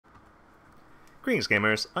Greetings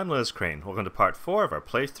gamers, I'm LotusCrane. Welcome to part 4 of our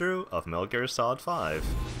playthrough of Metal Gear Solid 5.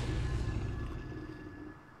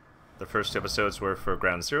 The first two episodes were for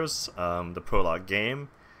Ground Zeroes, the prologue game,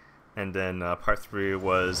 and then part 3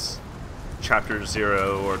 was Chapter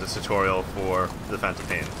 0, or the tutorial for the Phantom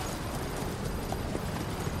Pain.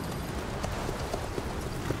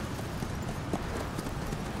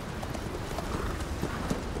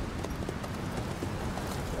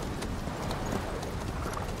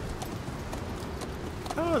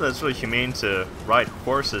 Oh, that's really humane to ride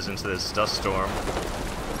horses into this dust storm.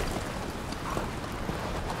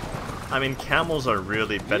 I mean, camels are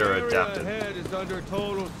really better adapted. The area ahead is under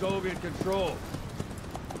total Soviet control.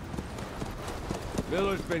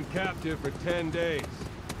 Miller's been captive for 10 days.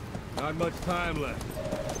 Not much time left.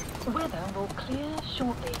 Weather will clear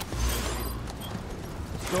shortly.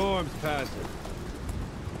 Storm's passing.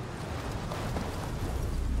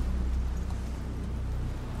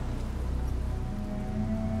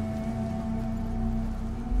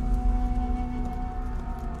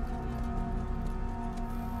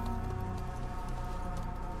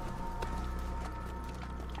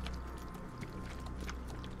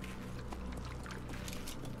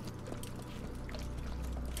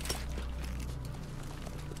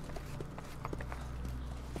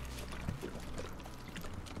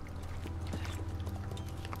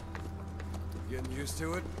 Getting used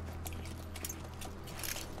to it?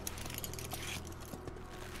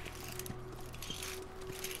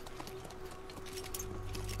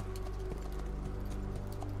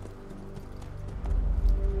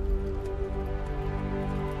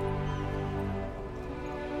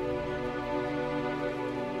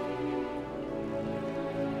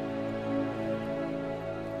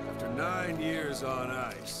 After 9 years on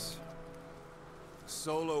ice,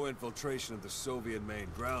 solo infiltration of the Soviet main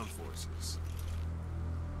ground forces.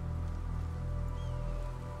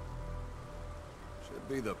 Should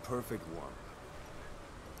be the perfect one.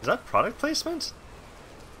 Is that product placement?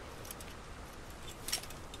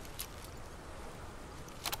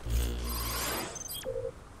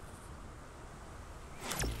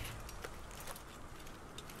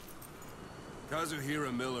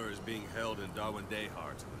 Kazuhira Miller is being held in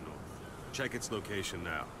Dawandehar to the north. Check its location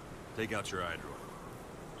now. Take out your eye droid.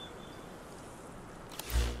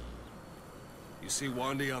 You see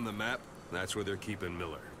Wandy on the map? That's where they're keeping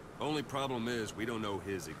Miller. Only problem is, we don't know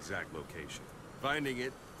his exact location. Finding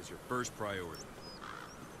it is your first priority.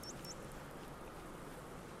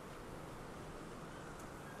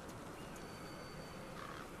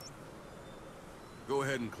 Go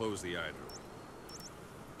ahead and close the eye droid.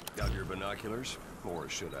 Got your binoculars? Or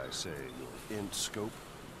should I say, your int scope?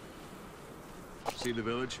 See the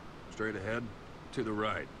village? Straight ahead? To the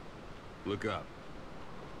right. Look up.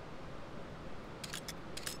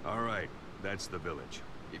 All right, that's the village.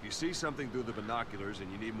 If you see something through the binoculars and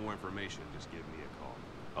you need more information, just give me a call.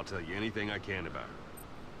 I'll tell you anything I can about it.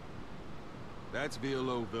 That's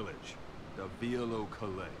Violo Village. The Violo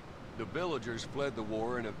Calais. The villagers fled the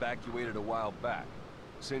war and evacuated a while back.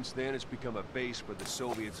 Since then, it's become a base for the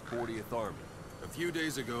Soviets' 40th Army. A few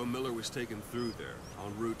days ago, Miller was taken through there,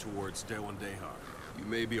 en route towards Dawandehar. You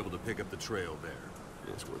may be able to pick up the trail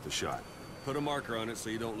there. It's worth a shot. Put a marker on it so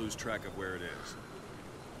you don't lose track of where it is.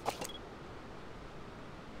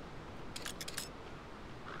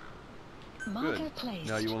 Marker placed.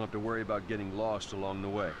 Now you won't have to worry about getting lost along the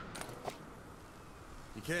way.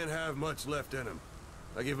 You can't have much left in him.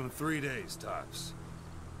 I give him 3 days, tops.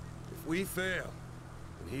 If we fail,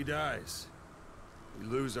 and he dies, we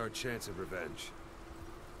lose our chance of revenge.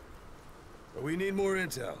 But we need more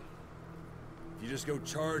intel. If you just go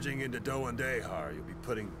charging into Dawandehar, you'll be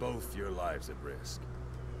putting both your lives at risk.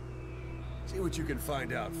 See what you can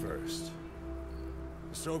find out first.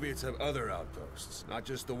 The Soviets have other outposts, not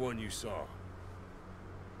just the one you saw.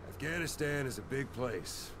 Afghanistan is a big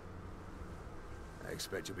place. I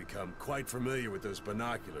expect you'll become quite familiar with those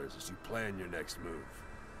binoculars as you plan your next move.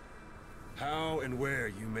 How and where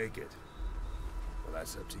you make it, well,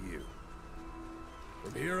 that's up to you.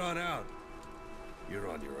 From here on out, you're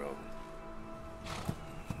on your own.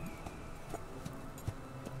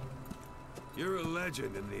 You're a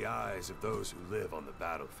legend in the eyes of those who live on the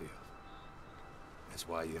battlefield. That's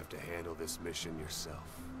why you have to handle this mission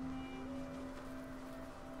yourself.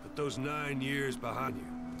 Put those 9 years behind you,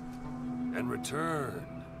 and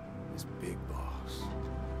return as Big Boss.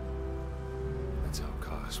 That's how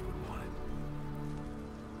Koss would want it.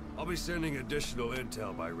 I'll be sending additional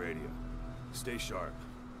intel by radio. Stay sharp.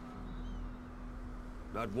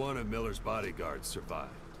 Not one of Miller's bodyguards survived.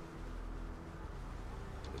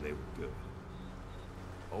 And they were good.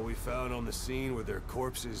 All we found on the scene were their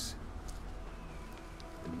corpses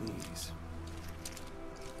and these.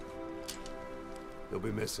 You'll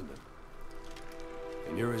be missing them.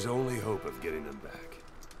 And you're his only hope of getting them back.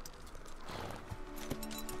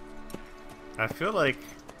 I feel like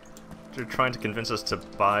they're trying to convince us to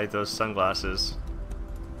buy those sunglasses.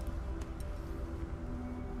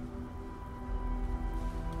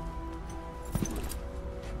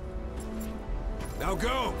 Now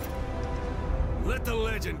go! Let the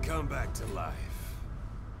legend come back to life.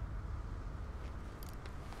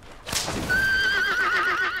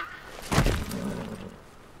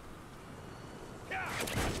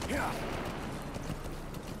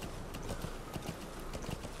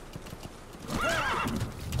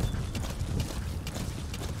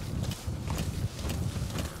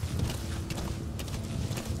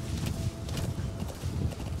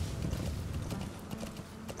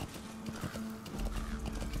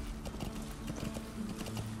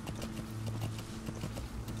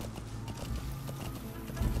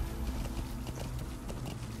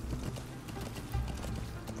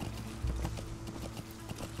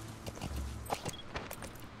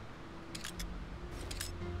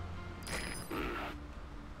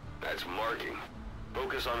 That's marking.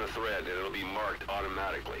 Focus on the thread and it'll be marked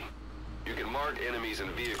automatically. You can mark enemies and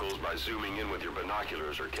vehicles by zooming in with your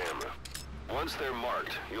binoculars or camera. Once they're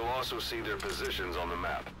marked, you'll also see their positions on the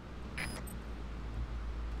map.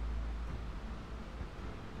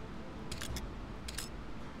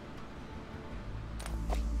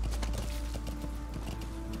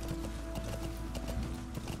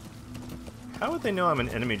 How would they know I'm an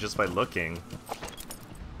enemy just by looking?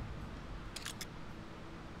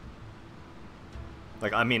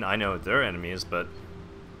 Like, I mean, I know they're enemies, but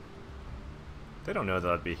they don't know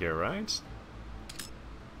that I'd be here, right?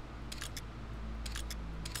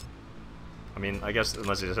 I mean, I guess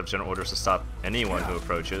unless they just have general orders to stop anyone who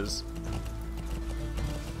approaches.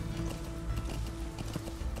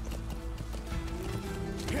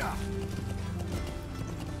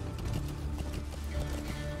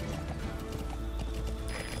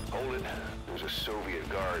 Hold it. There's a Soviet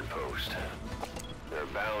guard post. They're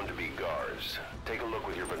bound to be guards. Take a look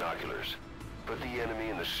with your binoculars. Put the enemy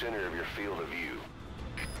in the center of your field of view.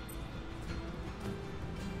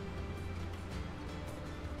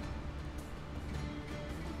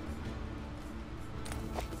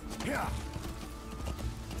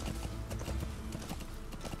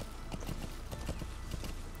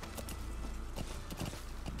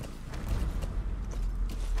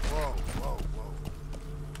 Whoa, whoa, whoa.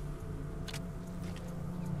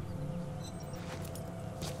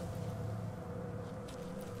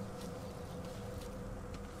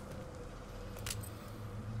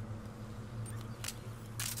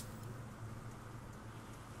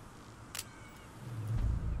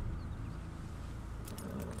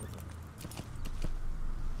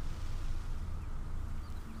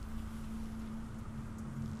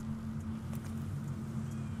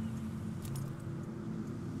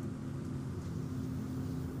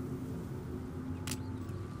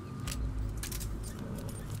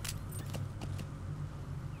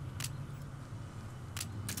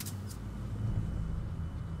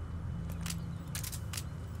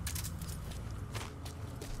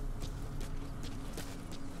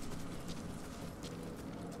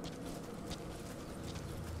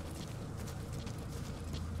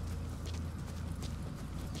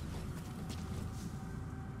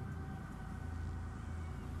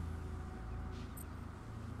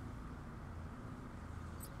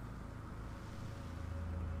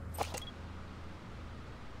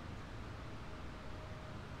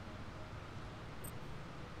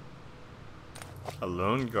 A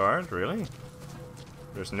lone guard? Really?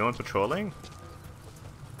 There's no one patrolling?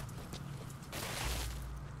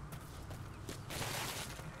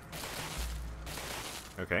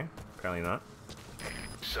 Okay, apparently not.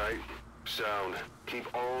 Sight, sound, keep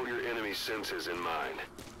all your enemy senses in mind.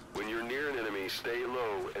 When you're near an enemy, stay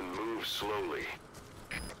low and move slowly.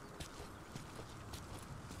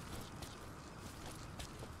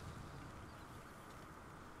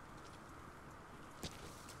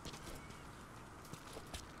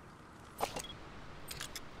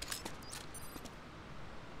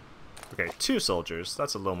 Okay, 2 soldiers.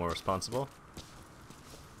 That's a little more responsible.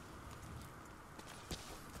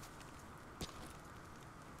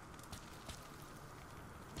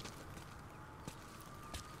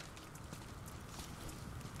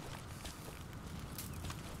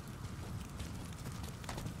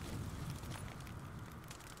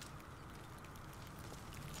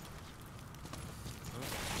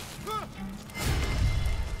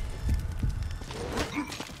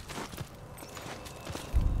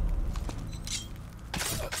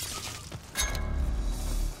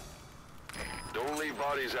 Don't leave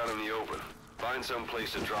bodies out in the open. Find some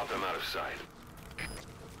place to drop them out of sight.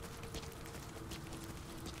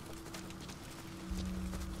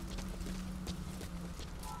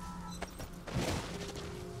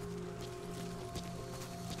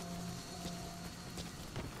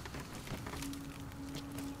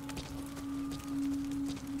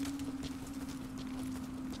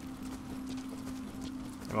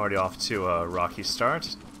 I'm already off to a rocky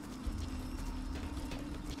start.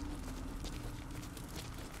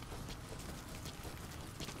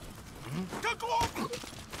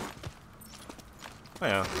 Oh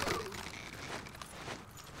yeah.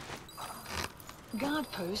 Guard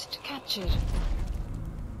post captured.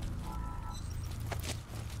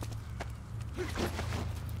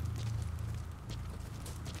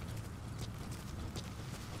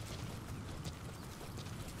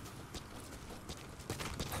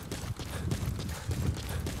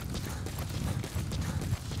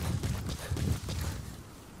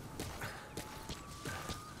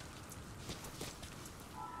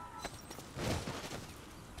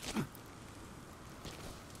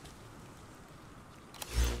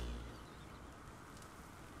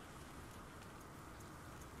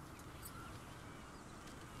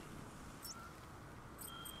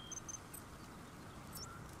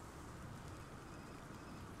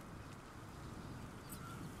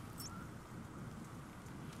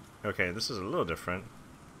 Okay, this is a little different.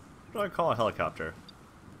 What do I call a helicopter?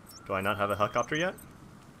 Do I not have a helicopter yet?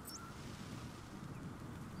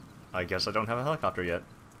 I guess I don't have a helicopter yet.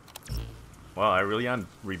 Wow, I really am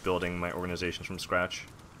rebuilding my organization from scratch.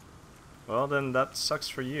 Well then, that sucks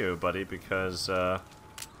for you, buddy, because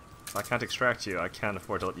if I can't extract you, I can't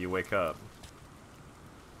afford to let you wake up.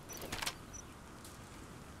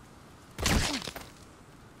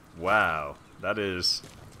 Wow, that is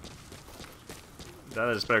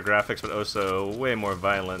better graphics, but also way more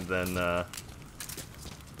violent than the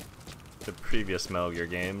previous Metal Gear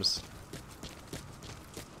games.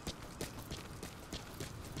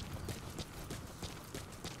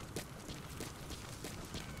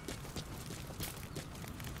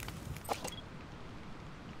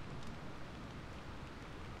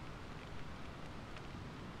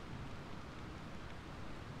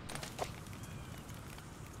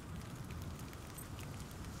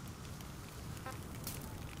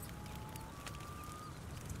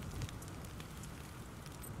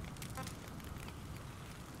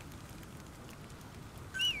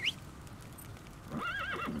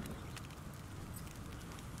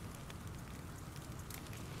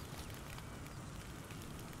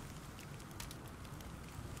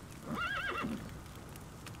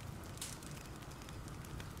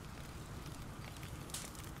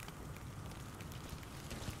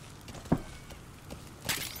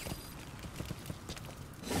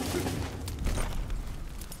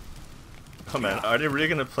 Oh man, are they really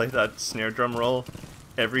gonna play that snare drum roll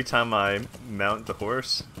every time I mount the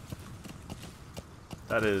horse?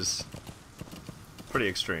 That is pretty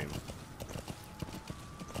extreme.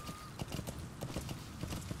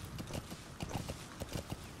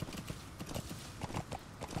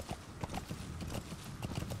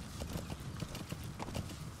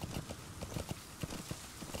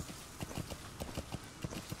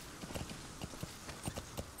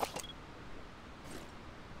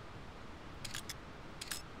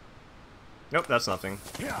 Nope, that's nothing.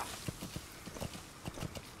 Yeah.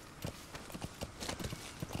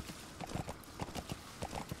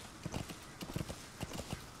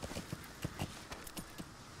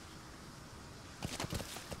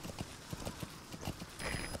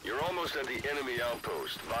 You're almost at the enemy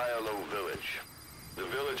outpost, Violo Village. The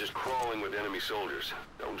village is crawling with enemy soldiers.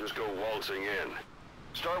 Don't just go waltzing in.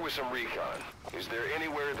 Start with some recon. Is there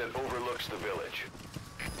anywhere that overlooks the village?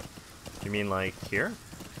 You mean like here?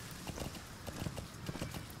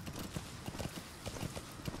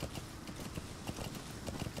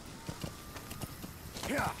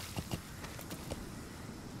 Yeah.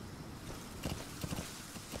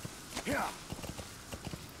 Yeah.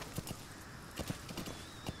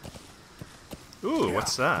 Ooh,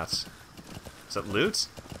 what's that? Is that loot?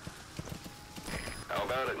 How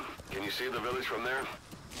about it? Can you see the village from there?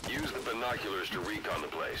 Use the binoculars to recon the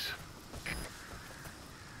place.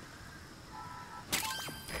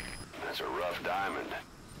 That's a rough diamond.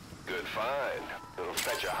 Good find. It'll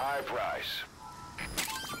fetch a high price.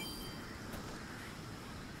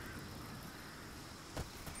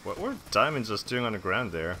 What were diamonds just doing on the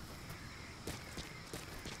ground there?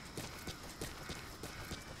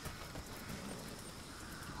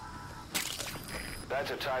 That's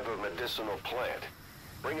a type of medicinal plant.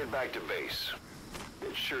 Bring it back to base.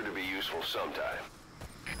 It's sure to be useful sometime.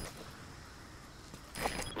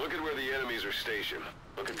 Look at where the enemies are stationed.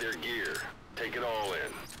 Look at their gear. Take it all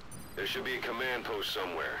in. There should be a command post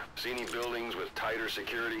somewhere. See any buildings with tighter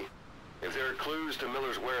security? If there are clues to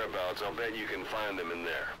Miller's whereabouts, I'll bet you can find them in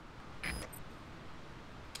there.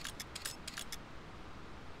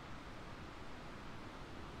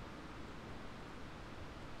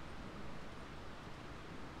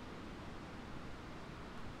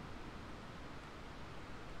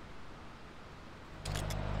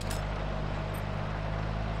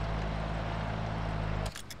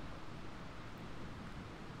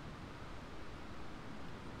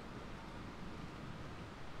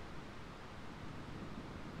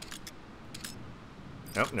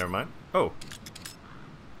 Nope, never mind. Oh!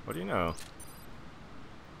 What do you know?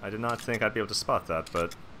 I did not think I'd be able to spot that,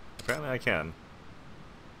 but apparently I can.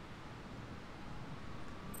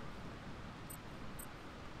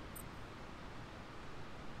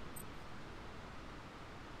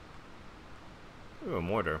 Ooh, a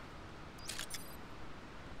mortar.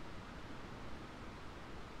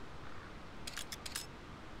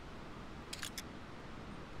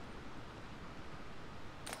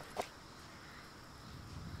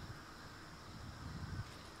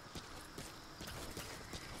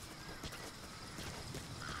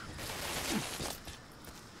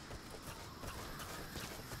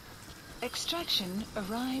 Extraction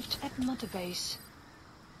arrived at Mother Base.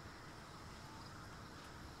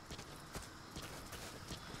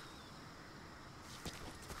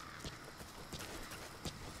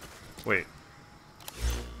 Wait.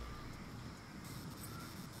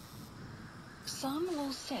 Sun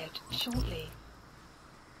will set shortly.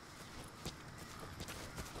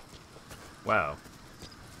 Wow.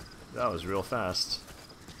 That was real fast.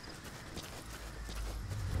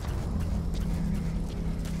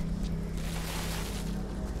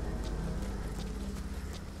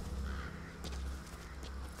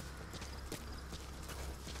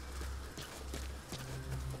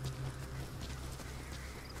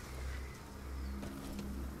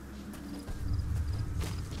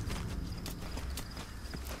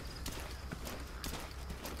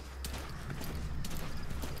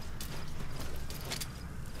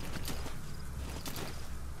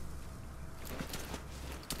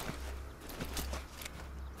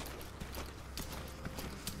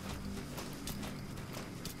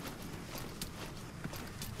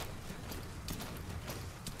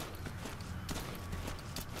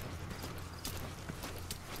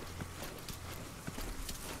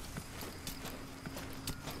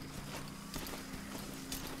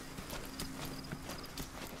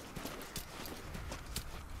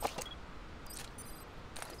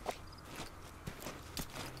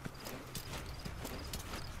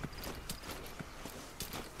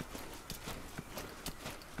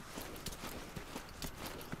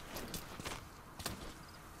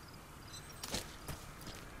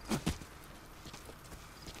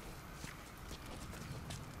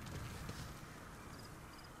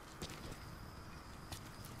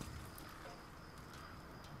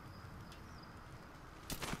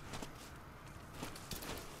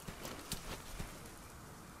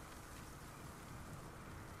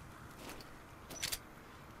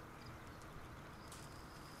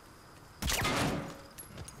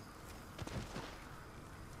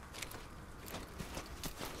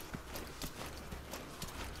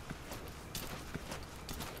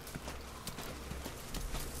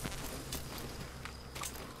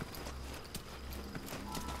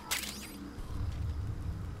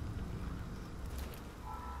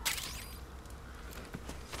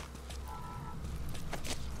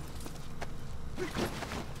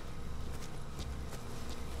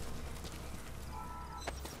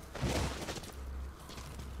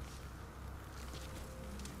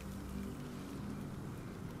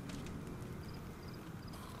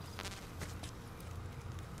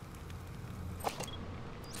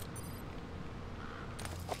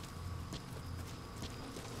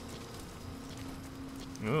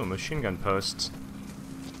 Ooh, machine gun posts.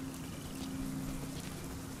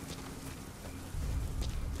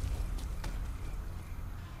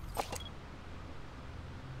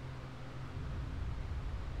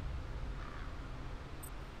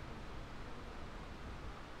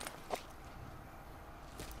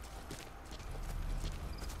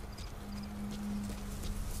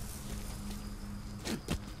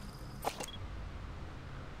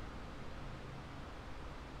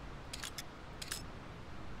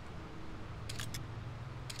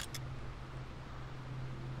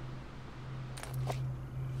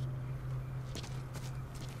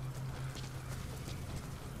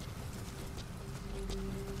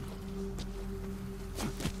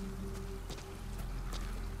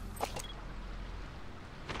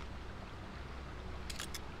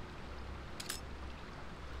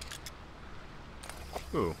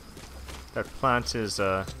 Ooh, that plant is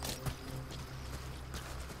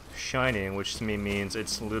shining, which to me means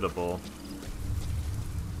it's lootable.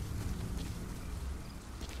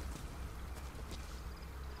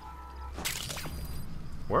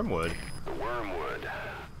 Wormwood? Wormwood,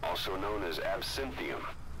 also known as absinthium.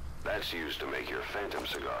 That's used to make your phantom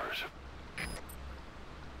cigars.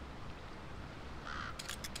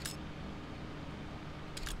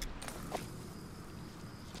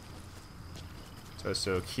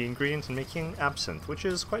 So key ingredient in making absinthe, which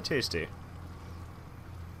is quite tasty.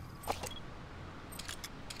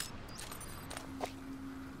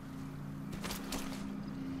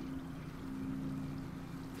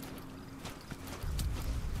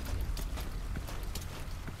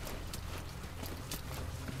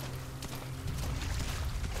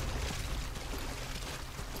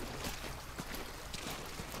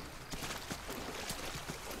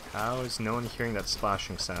 How is no one hearing that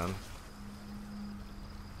splashing sound?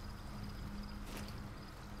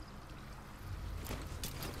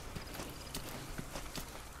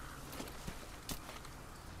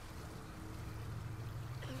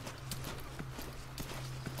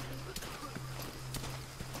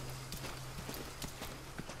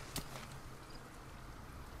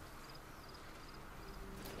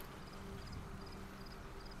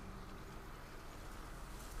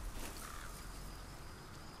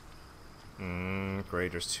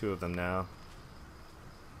 Great, there's two of them now.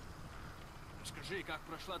 Скажи, как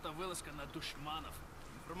прошла та вылазка на душманов?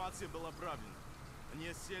 Информация была правильной. Они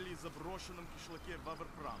осели в заброшенном кишлаке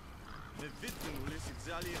Ваверпрам. Мы выдвинулись и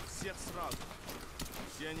взяли их всех сразу.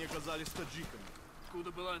 Все они оказались таджиками.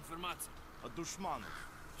 Откуда была информация? От душманов.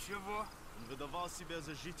 Чего? Он выдавал себя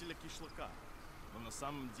за жителя кишлака. Но на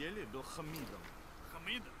самом деле был Хамидом.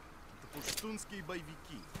 Хамида? Это пуштунские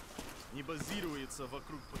боевики. Они базируются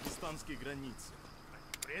вокруг пакистанской границы.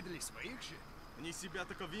 Предали своих же? Они себя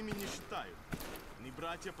таковыми не считают. Они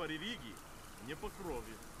братья по религии, не по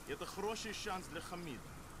крови. И это хороший шанс для Хамида.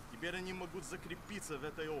 Теперь они могут закрепиться в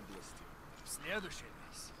этой области. В следующий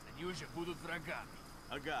раз они уже будут врагами.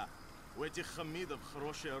 Ага, у этих Хамидов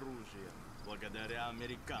хорошее оружие, благодаря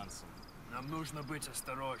американцам. Нам нужно быть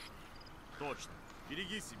осторожнее. Точно.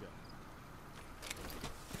 Береги себя.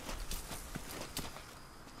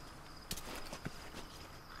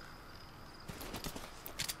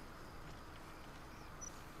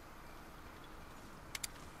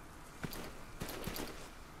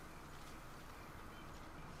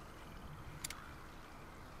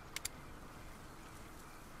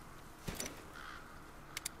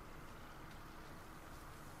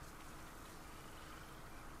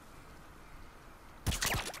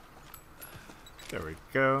 There we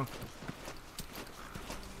go.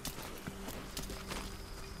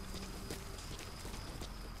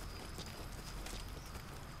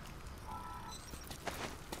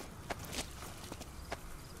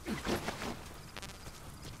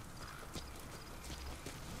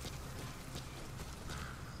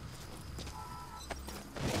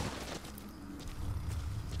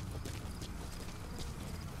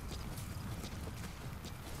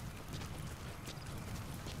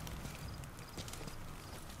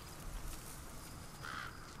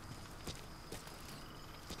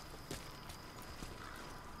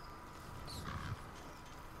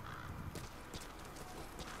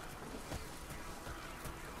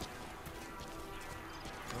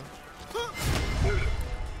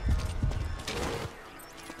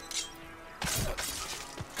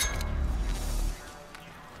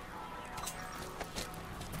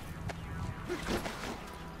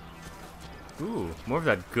 Ooh, more of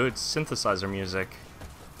that good synthesizer music.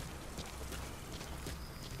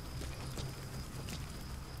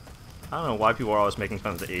 I don't know why people are always making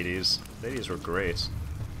fun of the 80s. The 80s were great.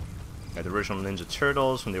 Yeah, the original Ninja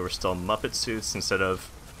Turtles when they were still Muppet suits instead of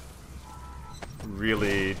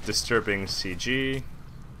really disturbing CG.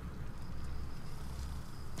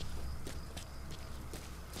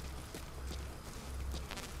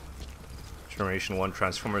 Generation 1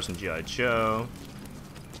 Transformers and G.I. Joe.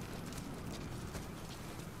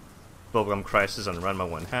 Bubblegum Crisis on Ranma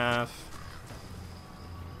 1/2.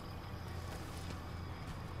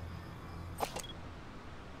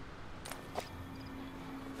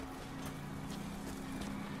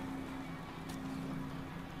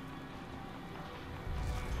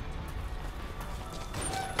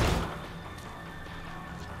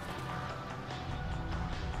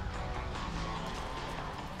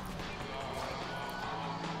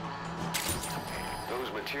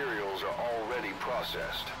 Those materials are already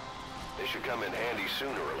processed. They should come in handy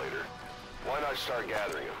sooner or later. Why not start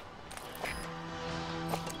gathering them?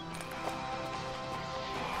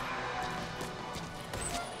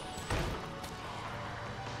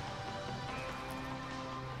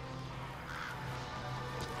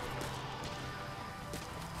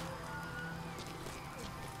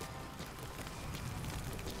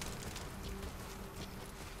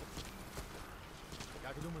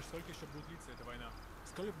 Как думаешь, сколько еще будет длиться эта война?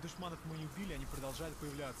 Сколько душманов мы не убили, они продолжают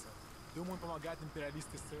появляться. Думаю, помогают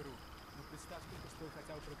империалисты с ЦРУ. Ну представь, сколько стоит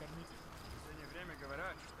хотя бы прокормить их. В последнее время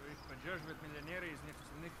говорят, что их поддерживают миллионеры из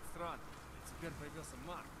нефтяных стран. И теперь появился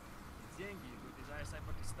Марк. И деньги идут из ISI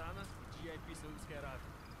Пакистана и GIP Саудовской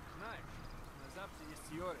Аравии. Знаешь, на Западе есть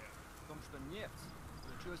теория о том, что нефть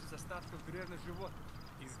получилась из остатков природных животных.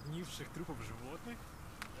 Из гнивших трупов животных?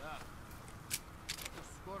 Да. Что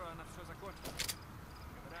скоро она все закончится.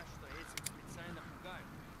 Говорят, что этим специально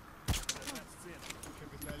пугают. Подождать цены.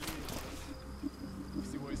 Капитализм. У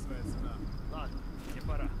всего есть своя цена. Ладно, мне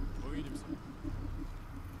пора. Увидимся.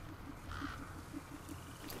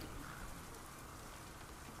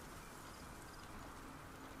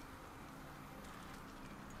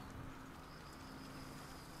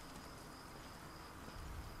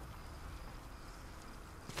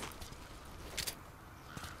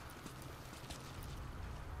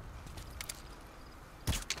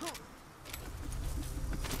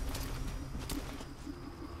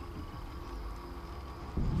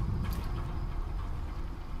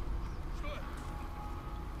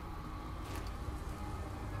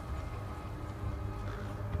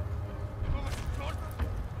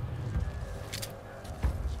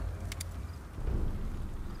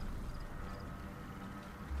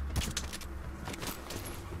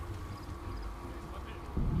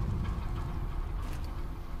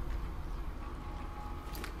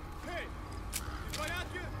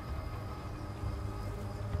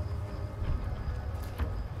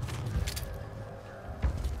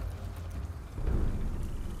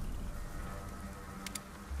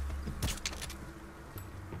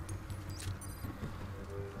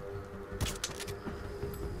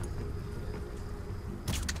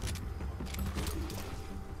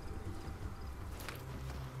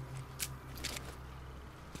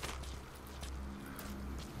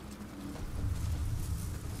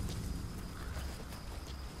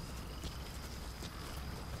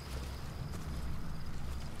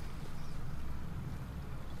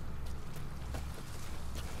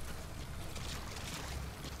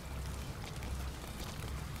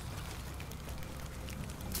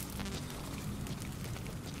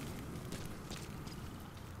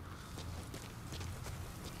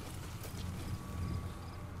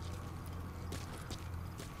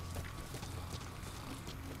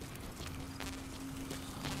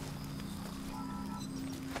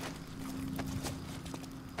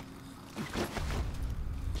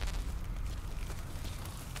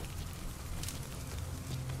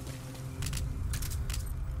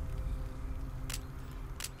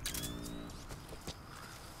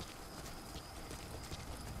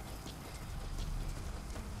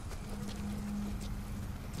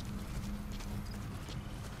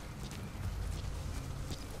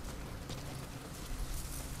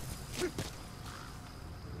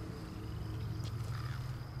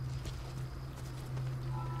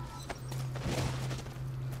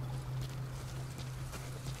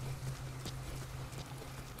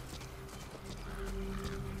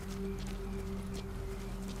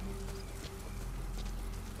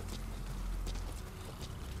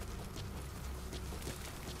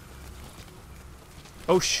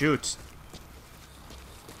 Oh shoot!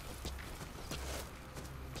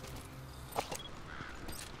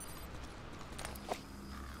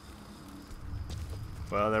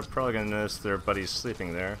 Well, they're probably gonna notice their buddy's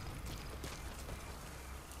sleeping there.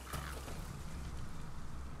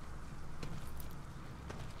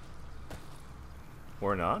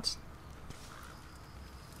 Or not.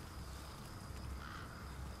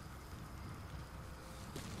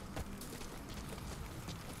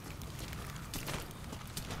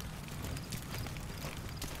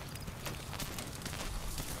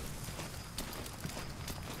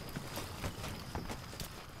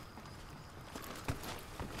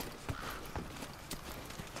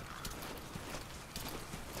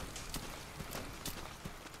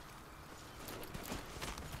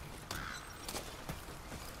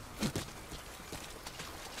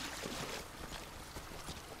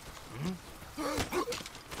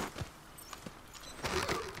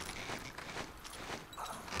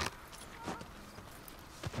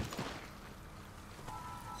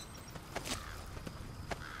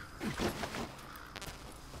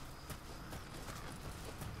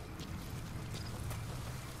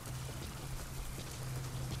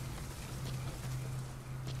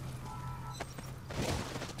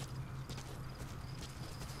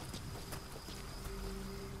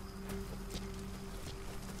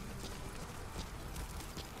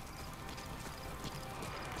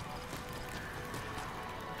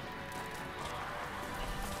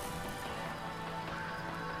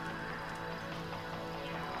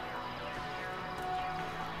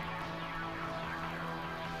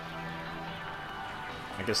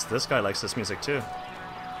 I guess this guy likes this music too.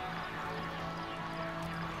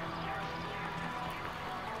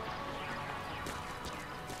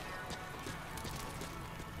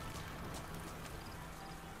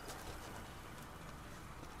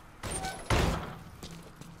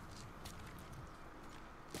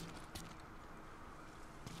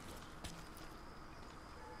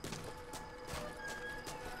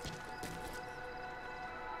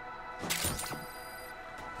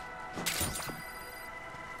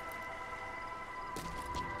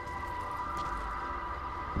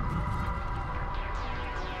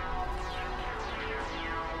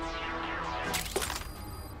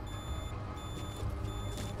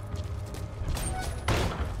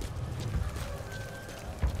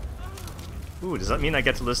 Ooh, does that mean I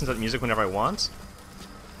get to listen to that music whenever I want?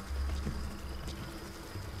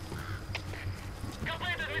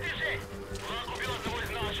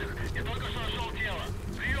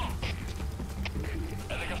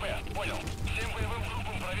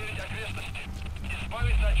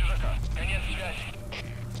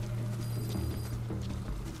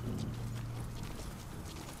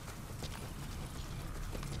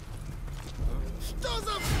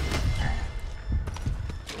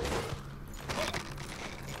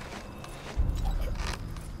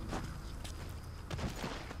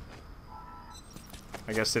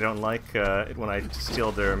 I guess they don't like it when I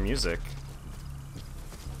steal their music.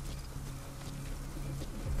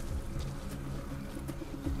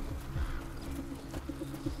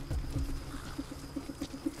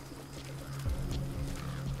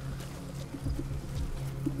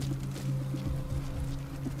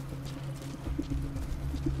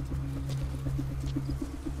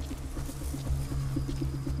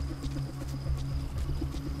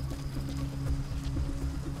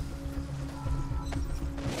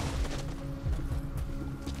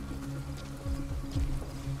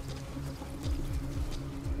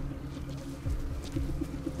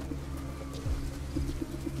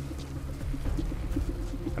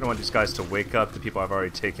 I don't want these guys to wake up the people I've already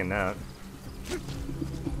taken out.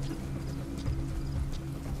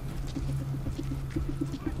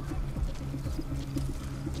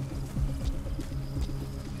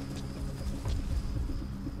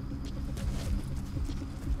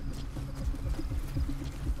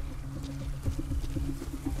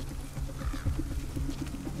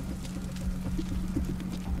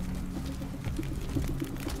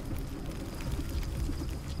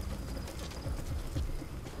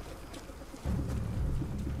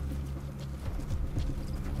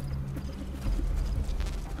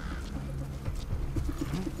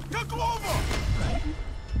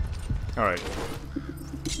 Alright.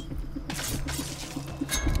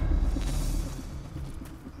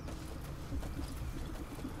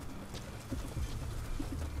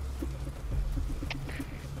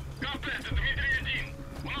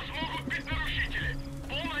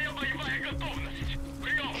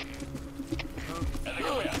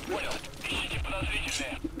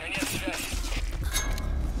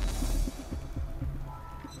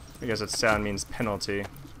 I guess its sound means penalty.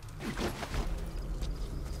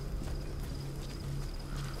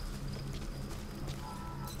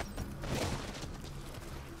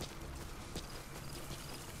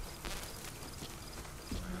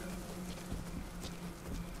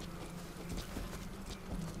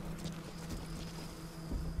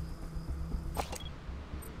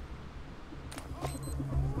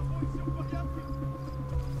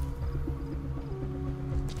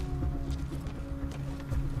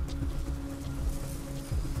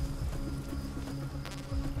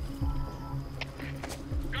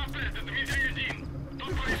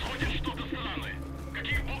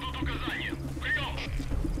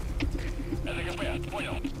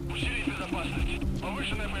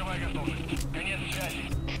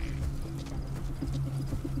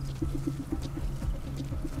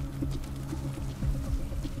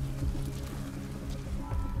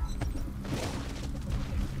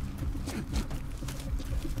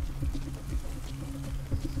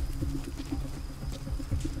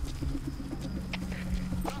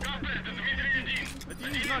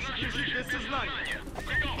 Один из наших лежит без сознания.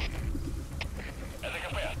 Это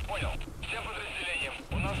КП, понял. Всем подразделениям.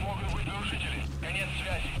 У нас могут быть нарушители. Конец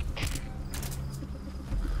связи.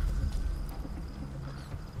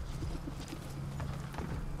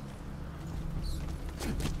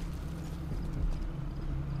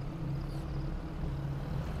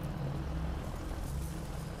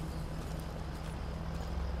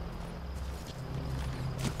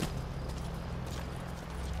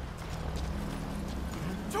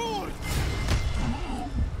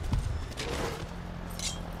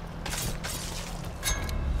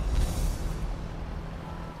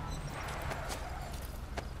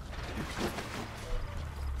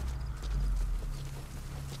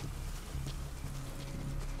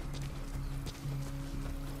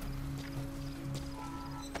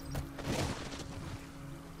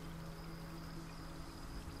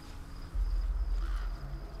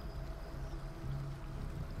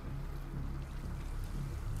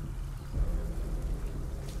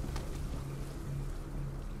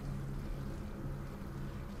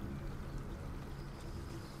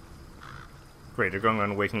 Great, they're going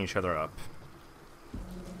around waking each other up.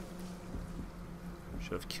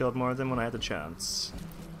 Should have killed more of them when I had the chance.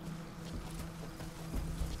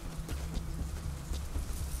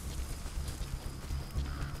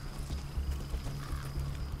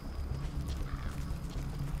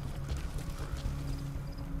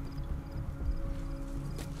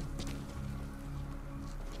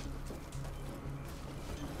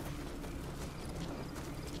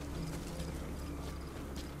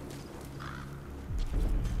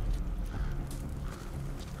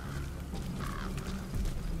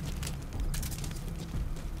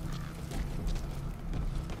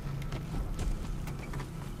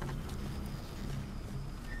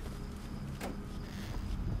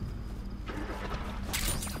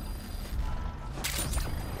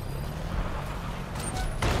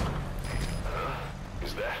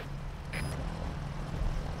 Is that?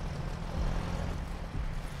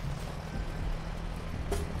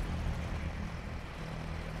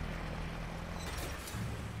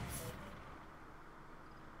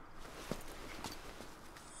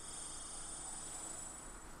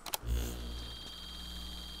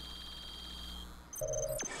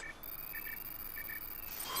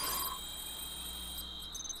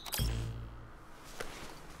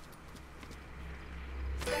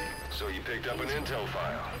 So you picked up an intel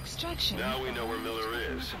file. Extraction. Now we know where Miller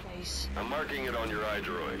is. Base. I'm marking it on your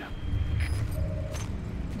iDroid.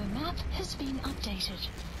 The map has been updated.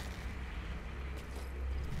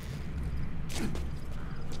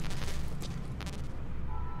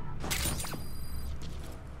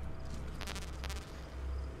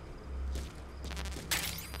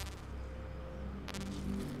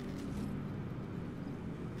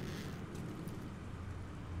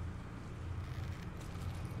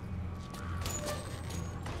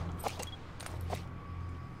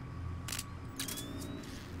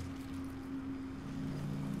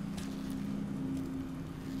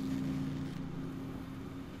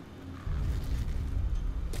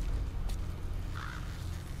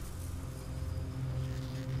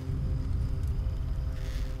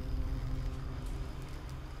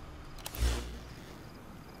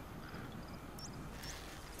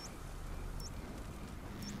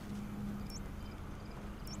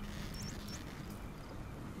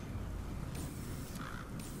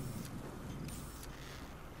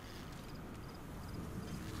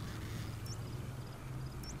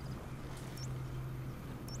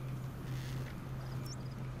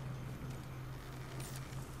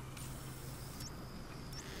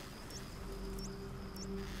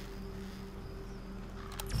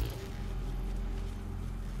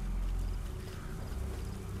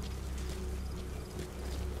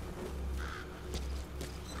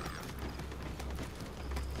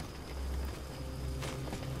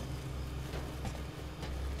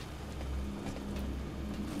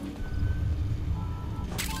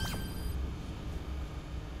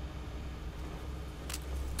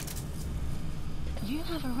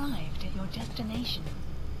 have arrived at your destination.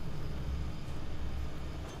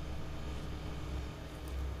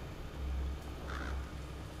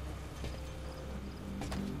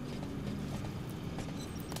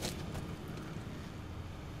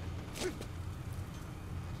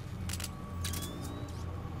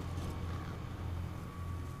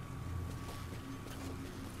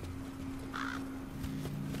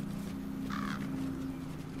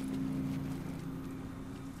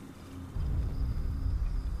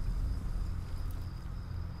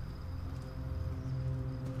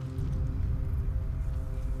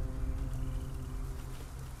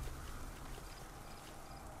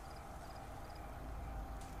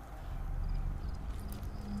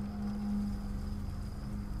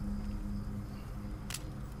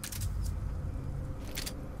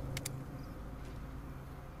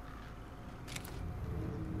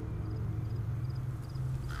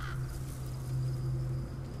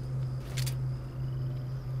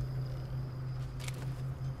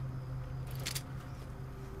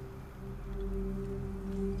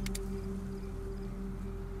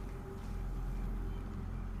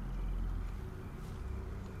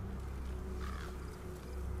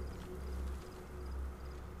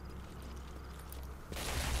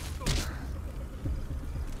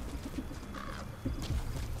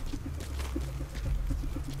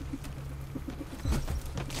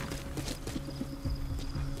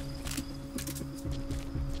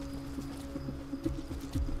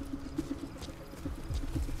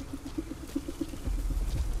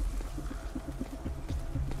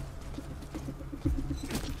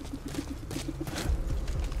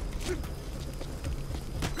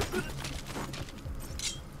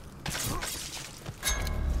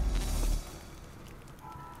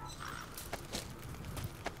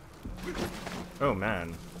 Oh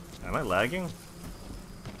man, am I lagging?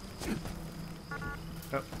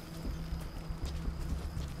 Oh.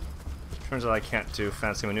 Turns out I can't do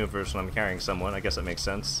fancy maneuvers when I'm carrying someone. I guess that makes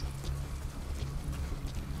sense.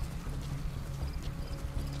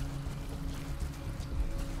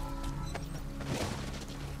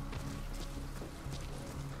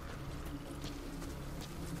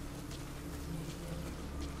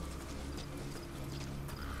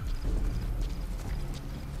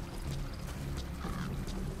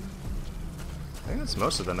 I think that's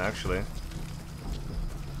most of them, actually.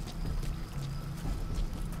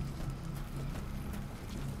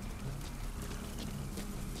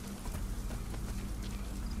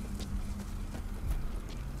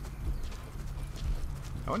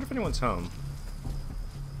 I wonder if anyone's home.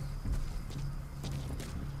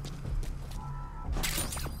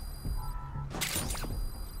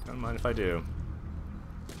 Don't mind if I do.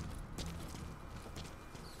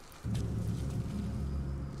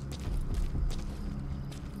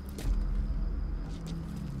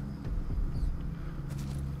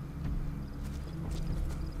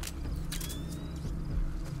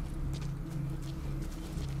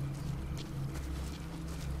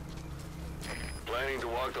 Planning to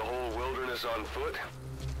walk the whole wilderness on foot?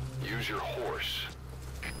 Use your horse.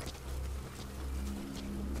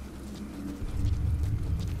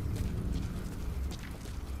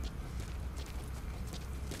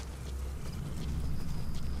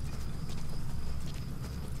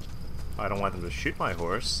 I don't want them to shoot my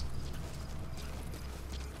horse.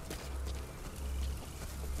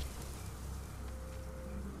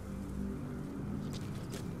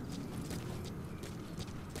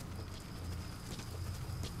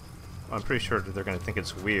 I'm pretty sure that they're going to think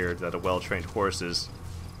it's weird that a well-trained horse is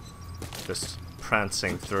just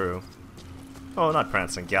prancing through. Oh, not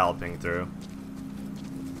prancing, galloping through.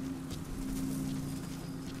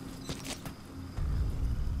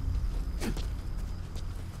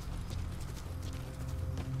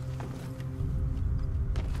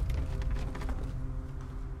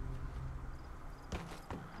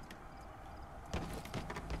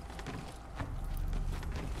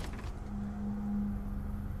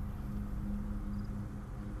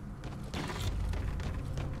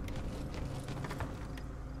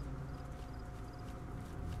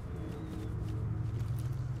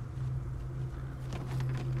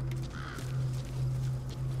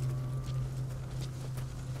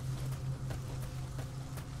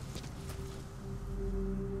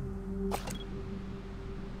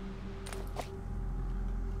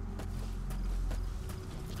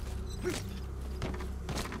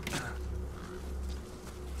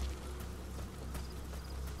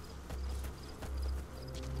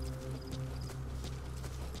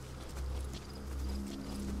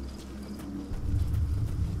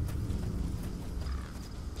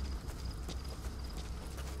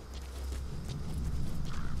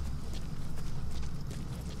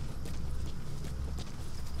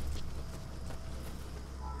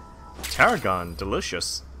 Tarragon,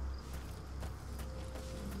 delicious.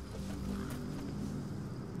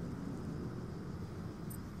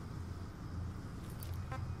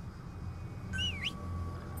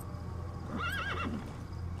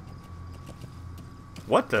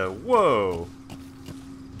 What the? Whoa!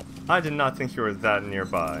 I did not think you were that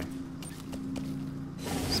nearby.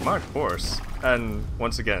 Smart horse. And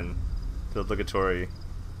once again, the obligatory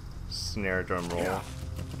snare drum roll.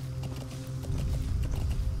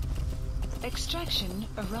 Extraction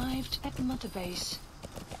arrived at Mother Base.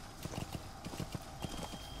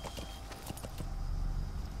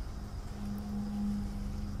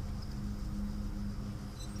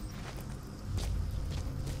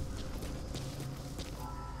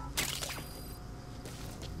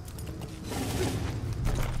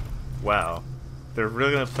 Wow. They're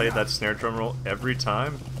really gonna play that snare drum roll every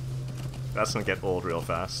time? That's gonna get old real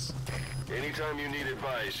fast. Anytime you need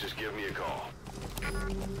advice, just give me a call.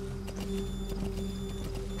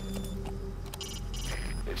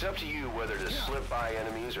 It's up to you whether to slip by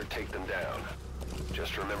enemies or take them down.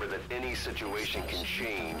 Just remember that any situation can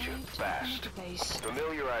change fast.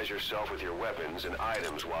 Familiarize yourself with your weapons and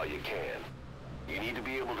items while you can. You need to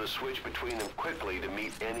be able to switch between them quickly to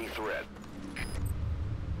meet any threat.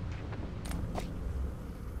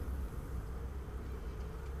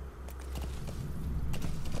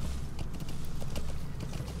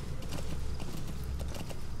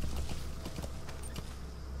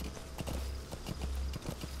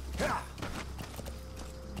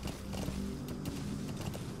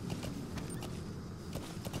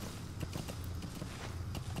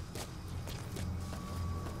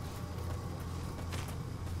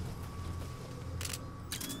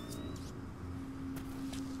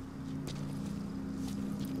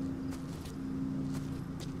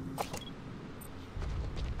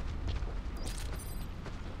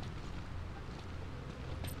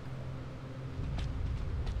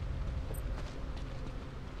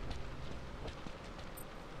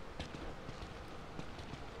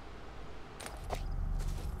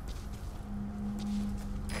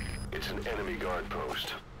 It's an enemy guard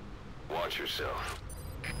post. Watch yourself.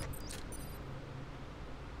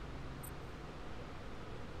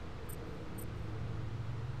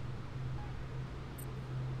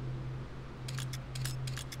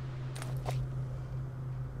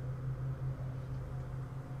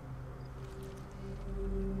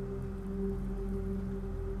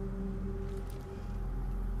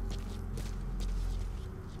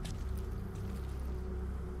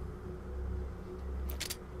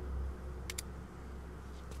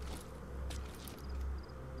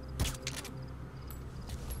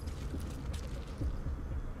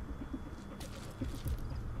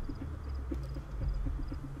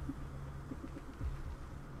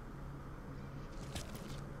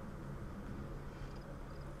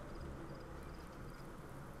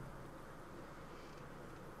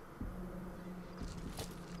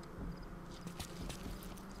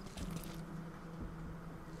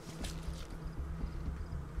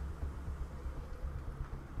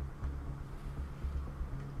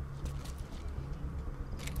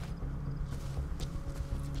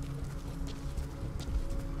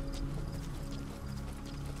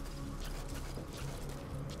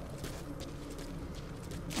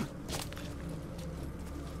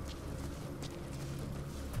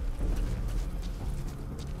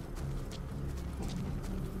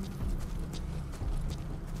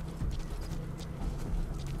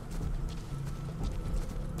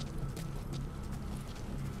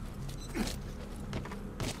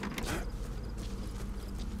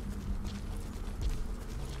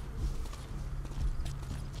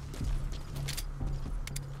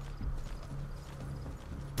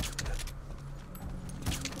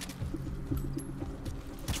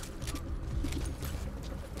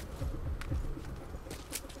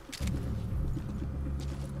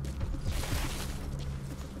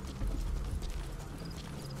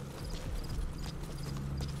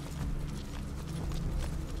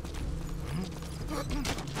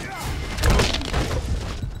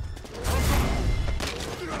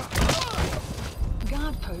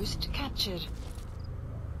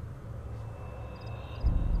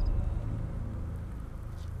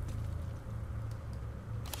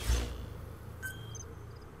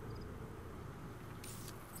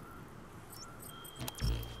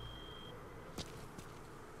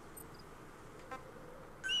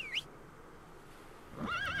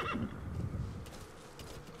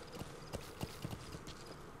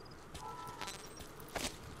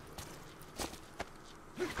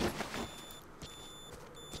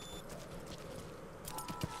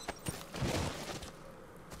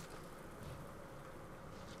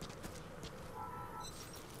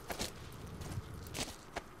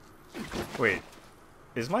 Wait,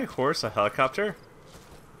 is my horse a helicopter?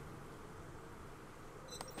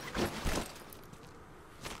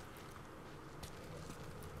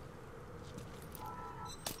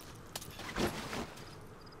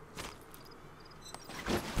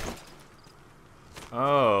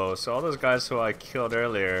 Oh, so all those guys who I killed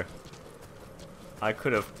earlier, I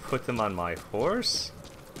could have put them on my horse?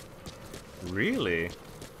 Really?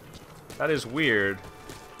 That is weird,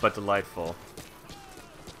 but delightful.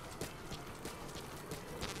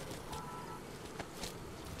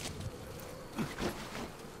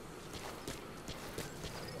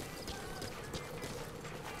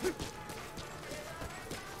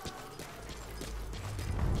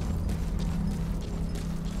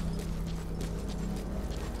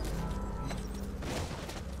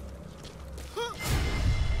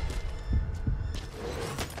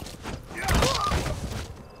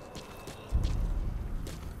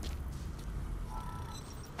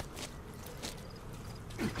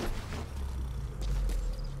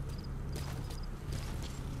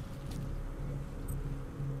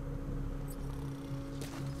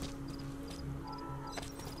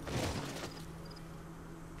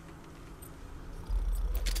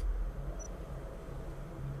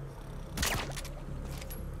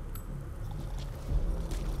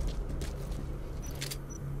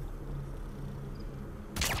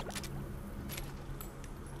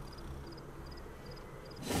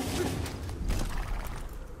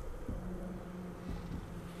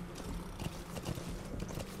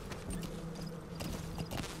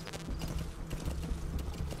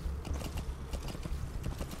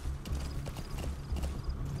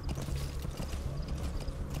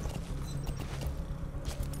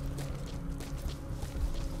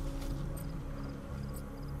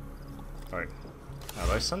 Alright, how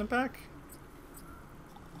do I send it back?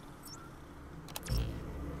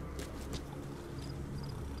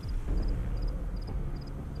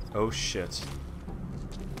 Oh shit.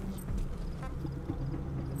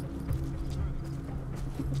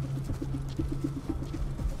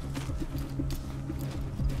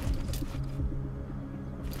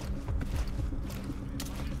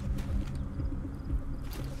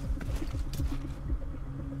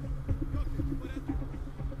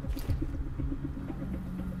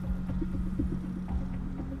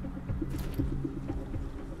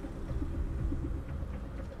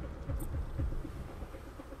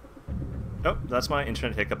 Oh, that's my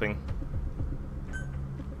internet hiccuping.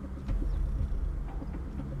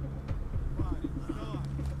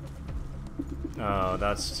 Oh,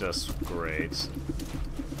 that's just great.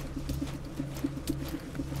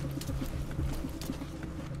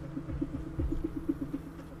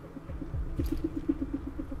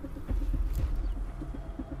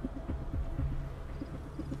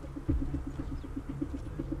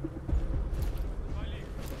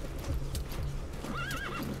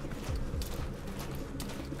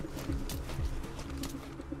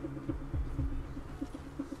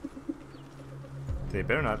 They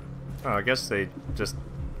better not. Oh, I guess they just...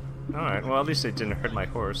 Alright, well at least they didn't hurt my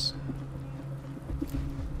horse.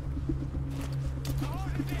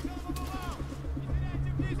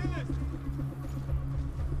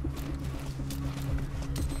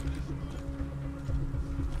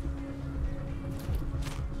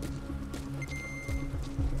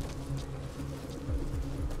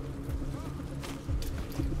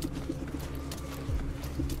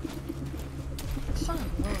 Sun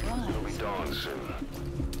will rise. It'll be dawn soon.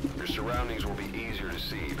 Your surroundings will be easier to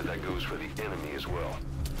see, but that goes for the enemy as well.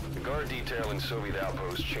 The guard detail in Soviet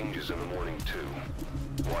outposts changes in the morning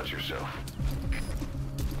too. Watch yourself.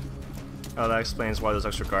 Oh, that explains why those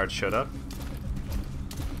extra guards showed up.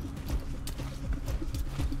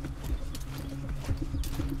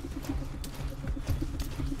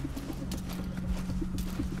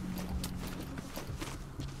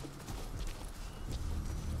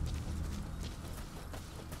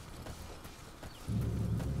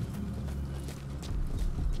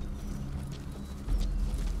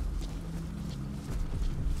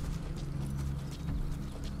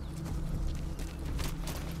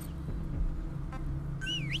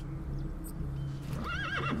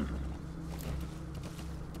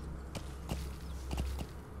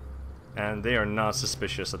 And they are not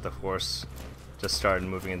suspicious that the horse just started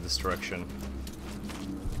moving in this direction.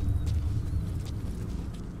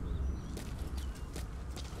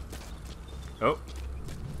 Oh.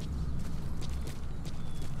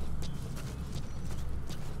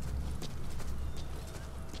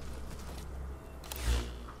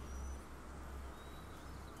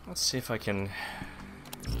 Let's see if I can...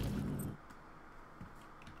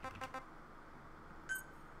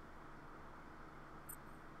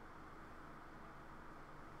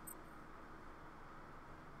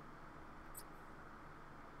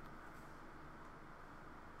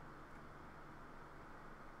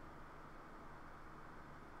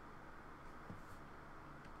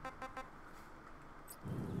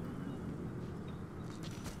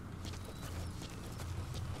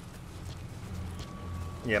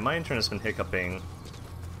 Yeah, my internet's been hiccuping.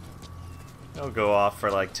 It'll go off for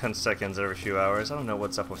like 10 seconds every few hours. I don't know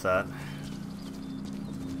what's up with that.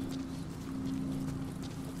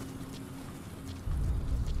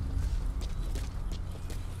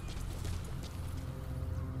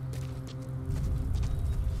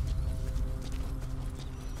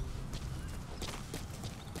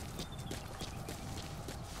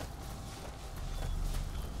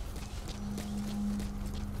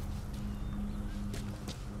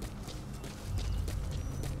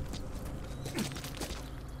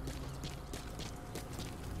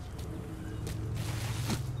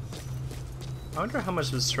 I wonder how much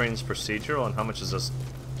of this terrain is procedural and how much is just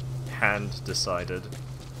hand decided.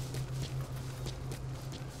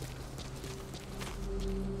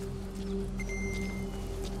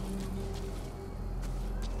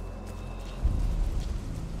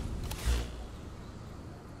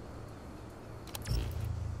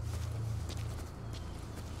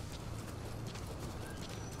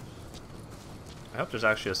 I hope there's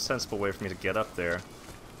actually a sensible way for me to get up there.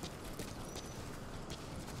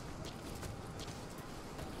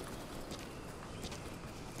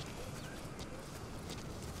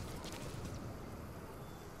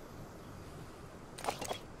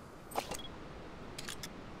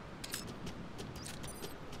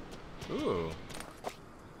 Ooh.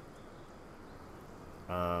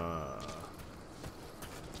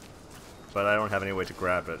 But I don't have any way to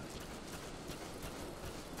grab it.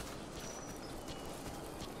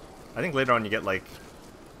 I think later on you get like,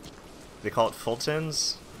 they call it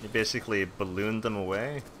Fultons. You basically balloon them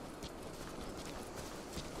away.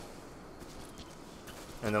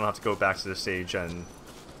 And then I'll have to go back to the stage and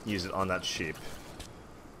use it on that sheep.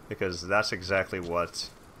 Because that's exactly what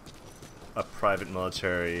a private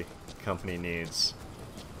military company needs,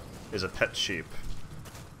 is a pet sheep.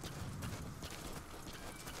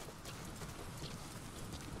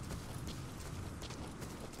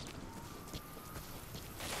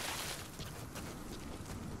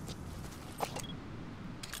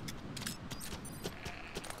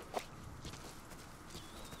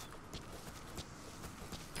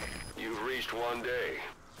 You've reached one day.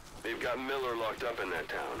 They've got Miller locked up in that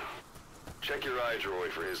town. Check your iDroid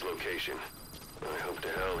for his location. I hope to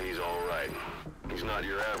hell he's alright. He's not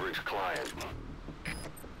your average client.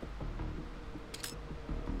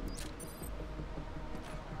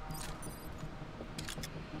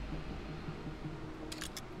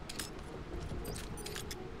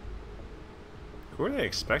 Who are they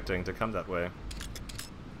expecting to come that way?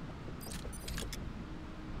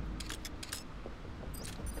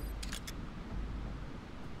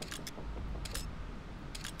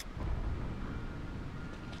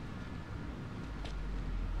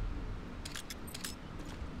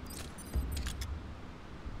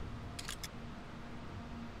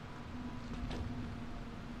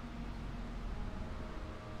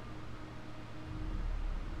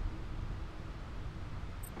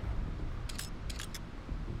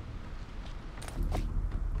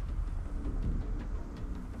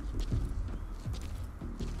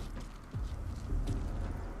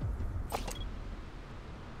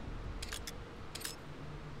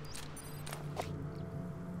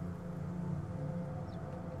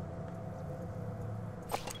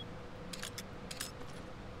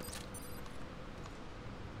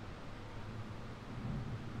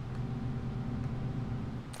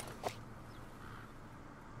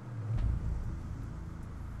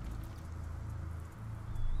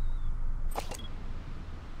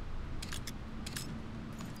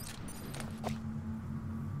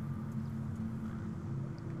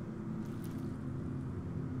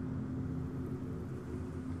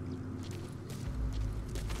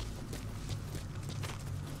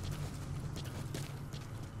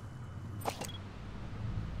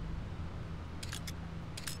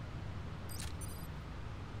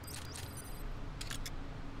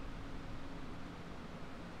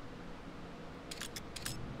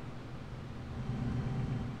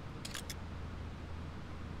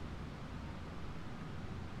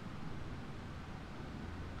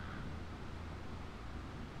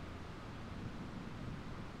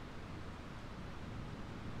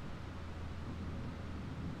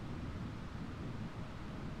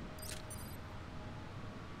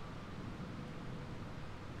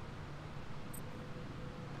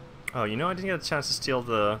 Oh, you know, I didn't get a chance to steal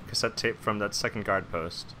the cassette tape from that second guard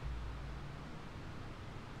post.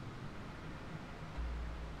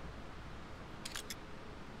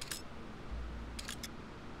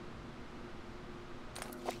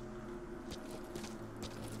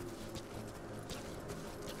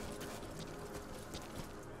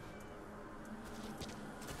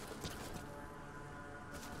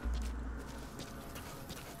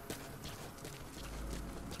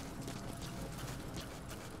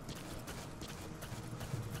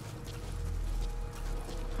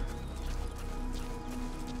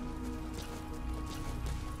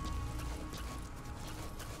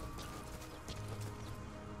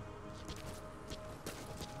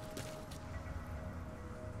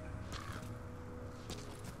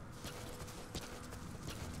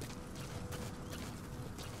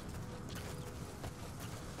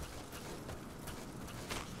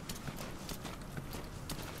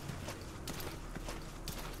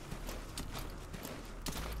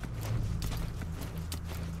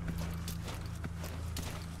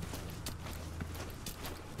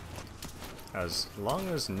 As long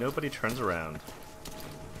as nobody turns around,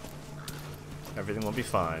 everything will be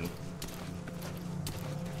fine.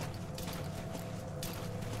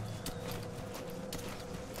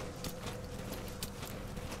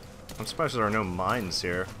 I'm surprised there are no mines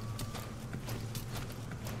here.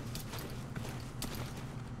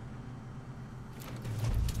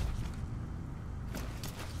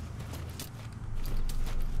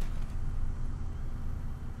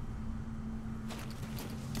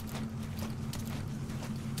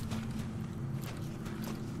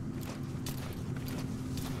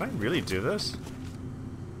 Can I really do this?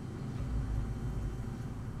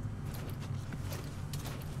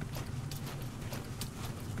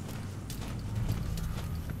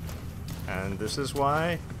 And this is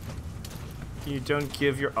why you don't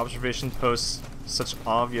give your observation posts such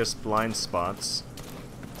obvious blind spots.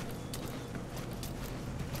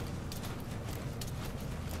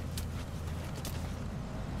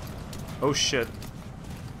 Oh shit.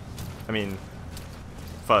 I mean,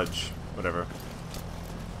 fudge, whatever.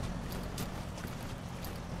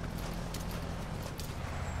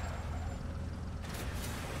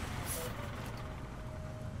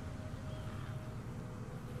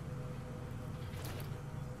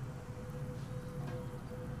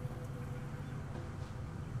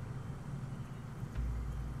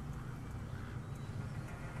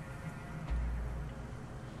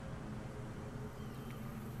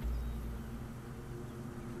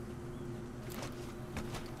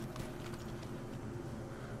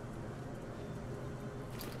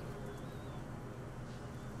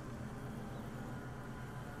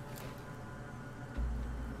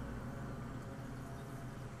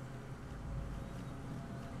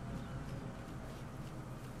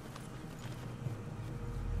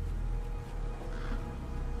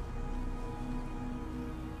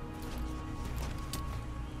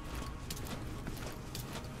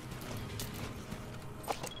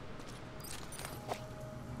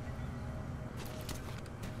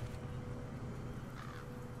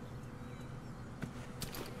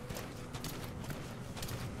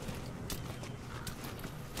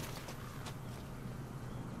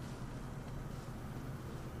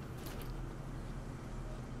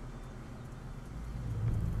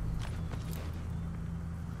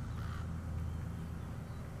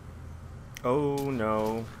 Oh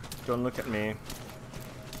no, don't look at me.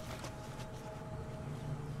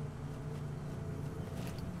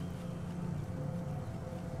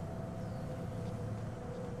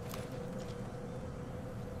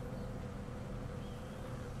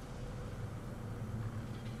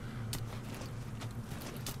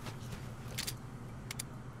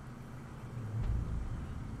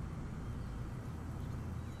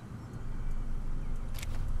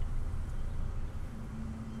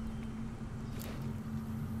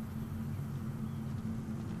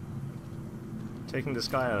 Taking this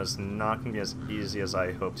guy out is not going to be as easy as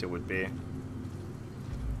I hoped it would be.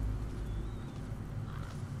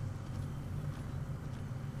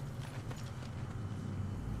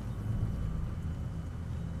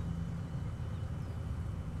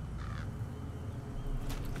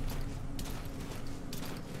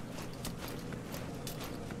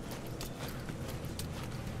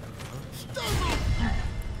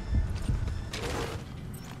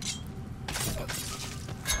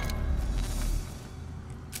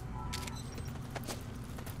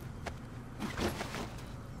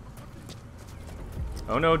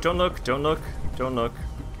 Oh no, don't look, don't look, don't look.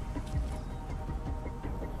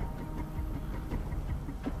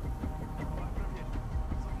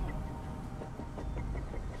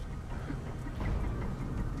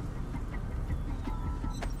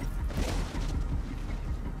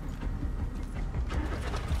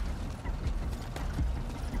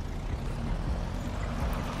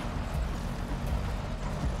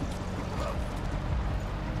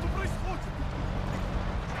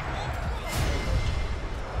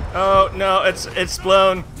 Oh no, it's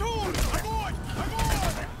blown.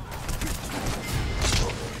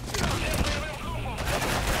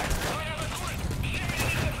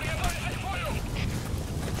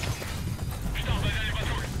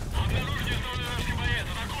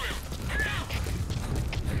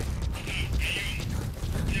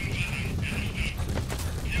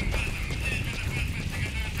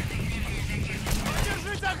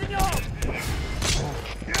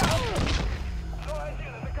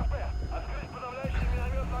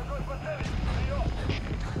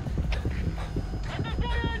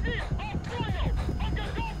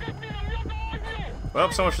 Well,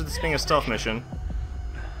 so much for this being a stealth mission.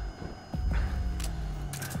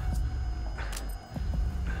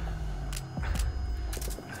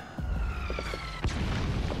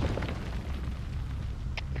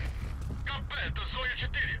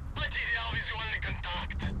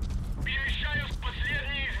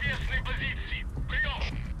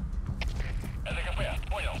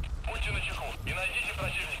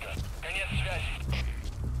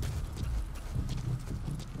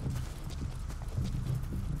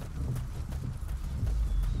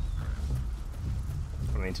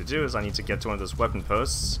 need to do is I need to get to one of those weapon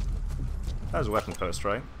posts. That was a weapon post,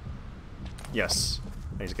 right? Yes.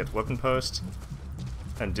 I need to get the weapon post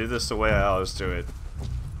and do this the way I always do it.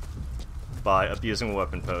 By abusing a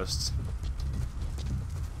weapon post.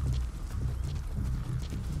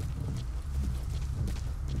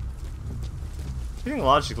 I think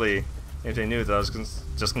logically, if they knew that I was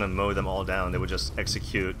just gonna mow them all down, they would just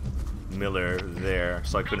execute Miller there,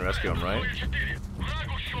 so I couldn't rescue him, right?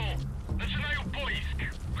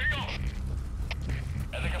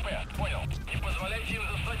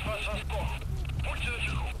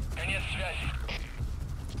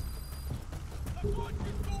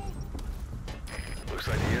 Looks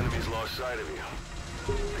like the enemy's lost sight of you.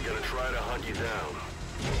 They're gonna try to hunt you down.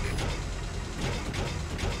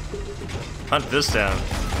 Hunt this down.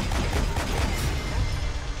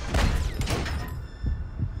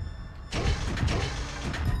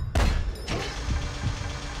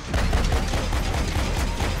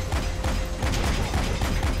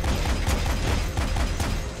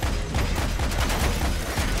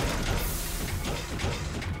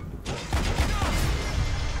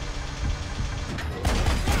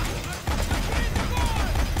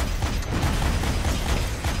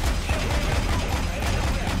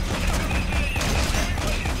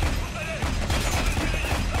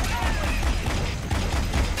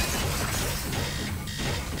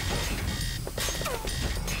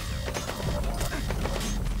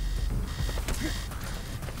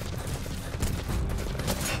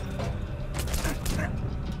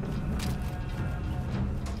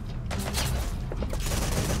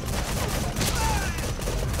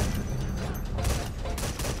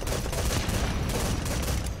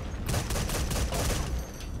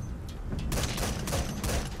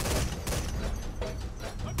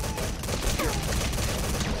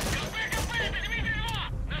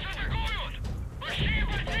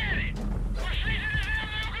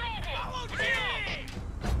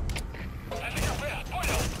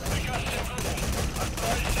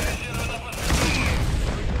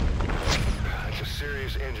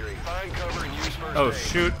 Oh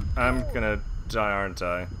shoot, I'm gonna die, aren't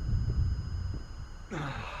I?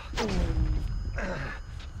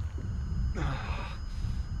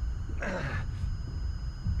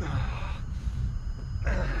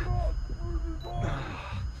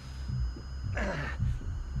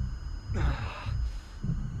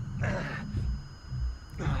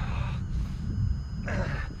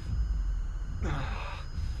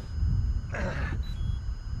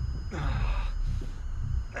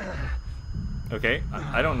 Okay,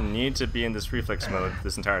 I don't need to be in this reflex mode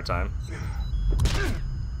this entire time.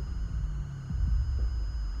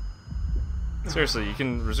 Seriously, you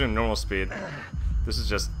can resume normal speed. This is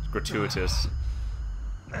just gratuitous.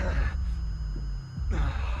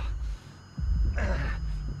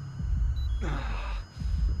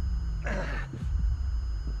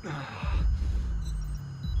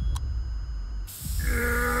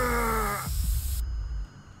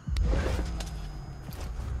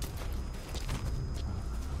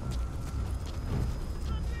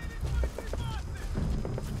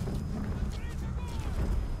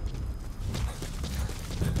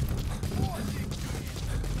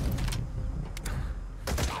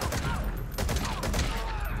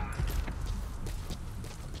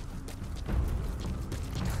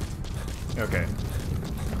 Okay.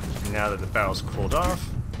 Now that the battle's cooled off,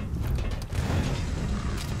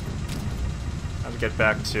 I'm gonna get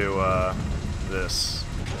back to this.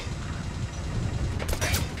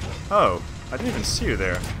 Oh, I didn't even see you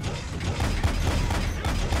there.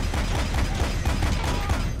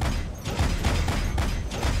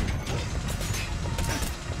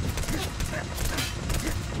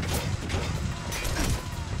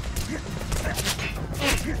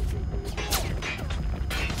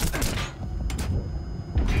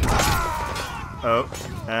 Oh,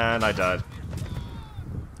 and I died.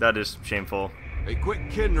 That is shameful. Hey, quit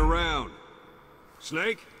kidding around.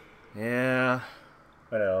 Snake? Yeah,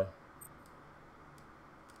 I know.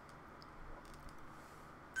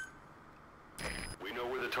 We know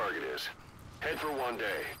where the target is. Head for one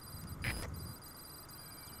day.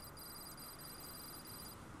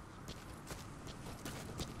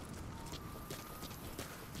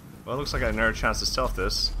 Well, it looks like I had another chance to stealth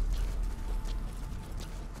this.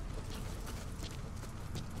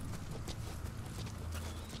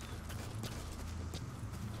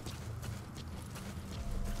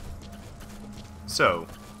 So,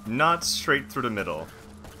 not straight through the middle.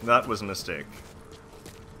 That was a mistake.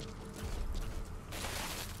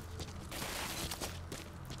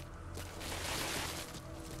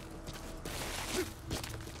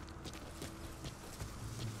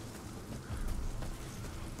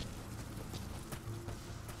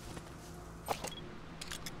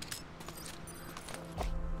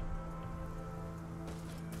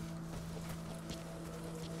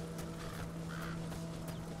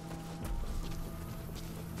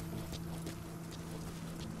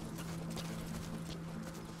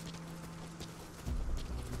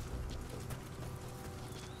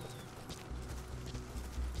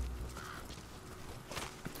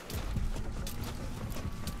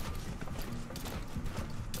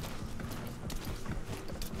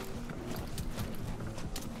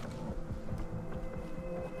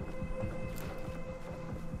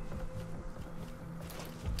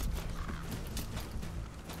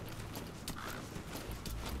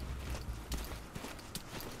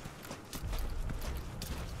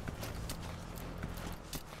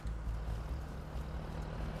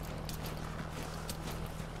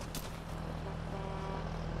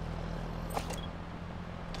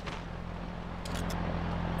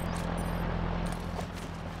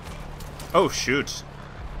 Oh, shoot.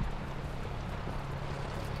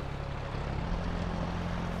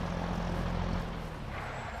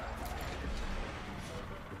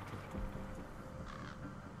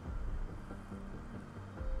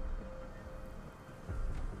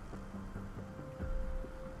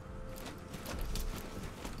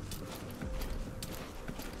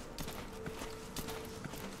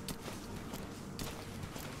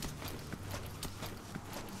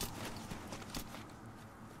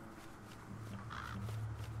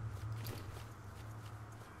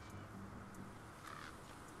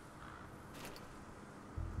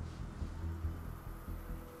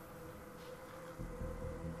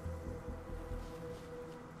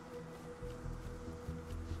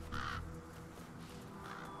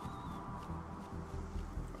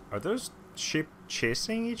 Are those sheep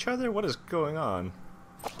chasing each other? What is going on?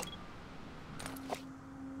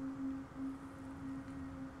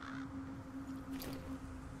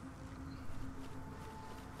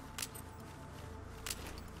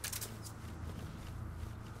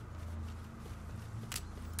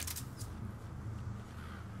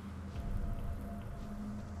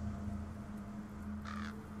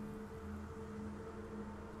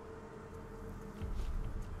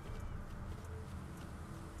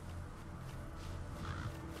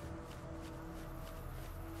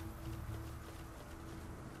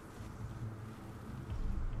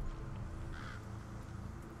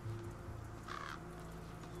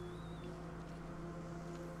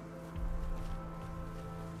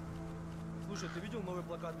 Слушай, ты видел новый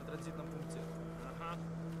плакат на транзитном пункте? Ага.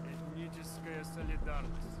 Этническая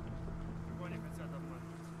солидарность. Кого они хотят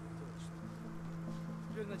обмануть? Точно.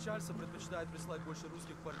 Теперь начальство предпочитает прислать больше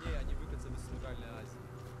русских парней, а не выходцев из Центральной Азии.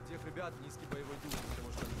 У тех ребят низкий боевой дух,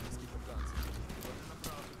 потому что они близки к афганцам. Вот это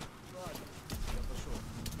правда. Ладно, я пошел.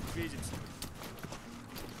 Увидимся.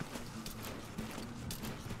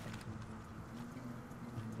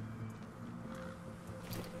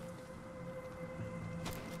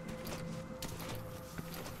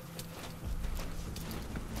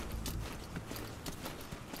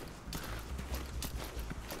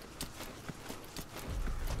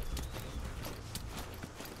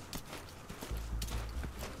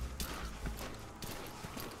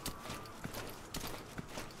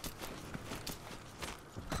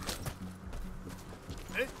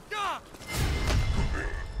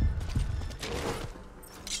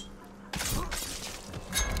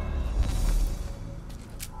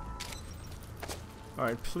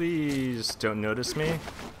 Alright, please don't notice me.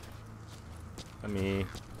 Let me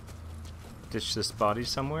ditch this body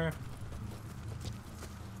somewhere.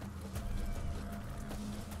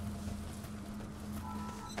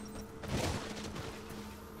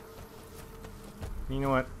 You know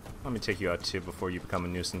what? Let me take you out too before you become a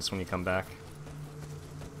nuisance when you come back.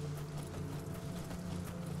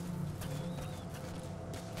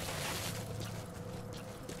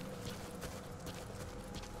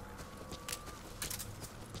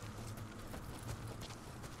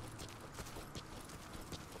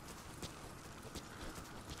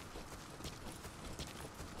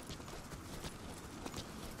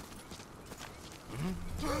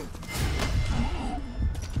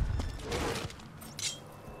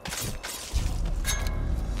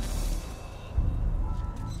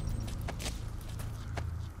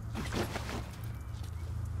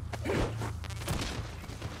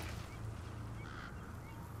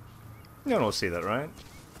 No one will see that, right?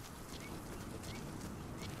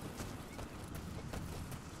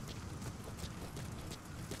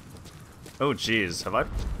 Oh geez, have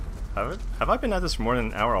I been at this for more than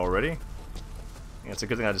an hour already? Yeah, it's a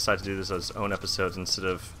good thing I decided to do this as own episodes instead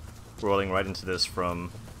of rolling right into this from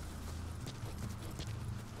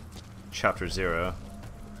Chapter 0.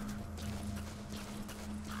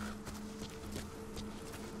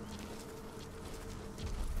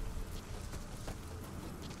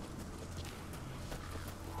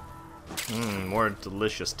 More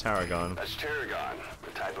delicious tarragon. That's tarragon,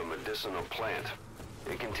 a type of medicinal plant.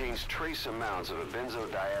 It contains trace amounts of a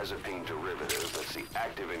benzodiazepine derivative that's the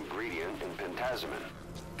active ingredient in pentazimine.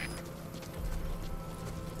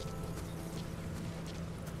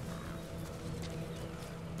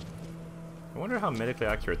 I wonder how medically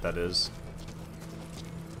accurate that is.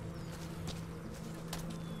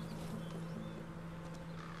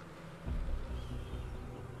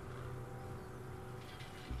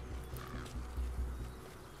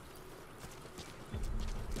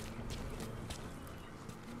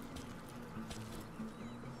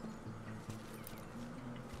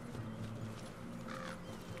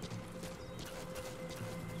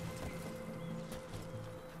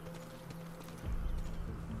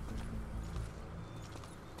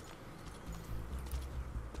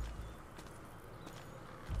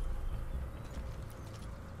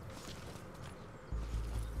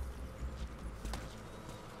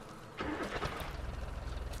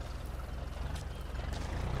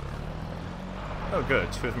 Oh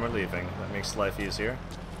good, 2 of them are leaving. That makes life easier.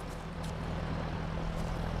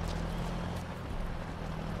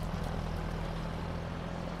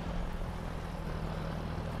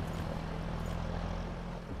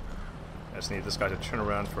 I just need this guy to turn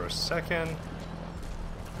around for a second.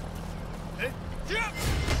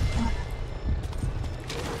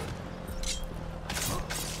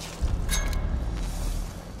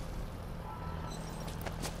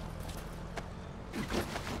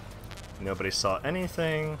 Nobody saw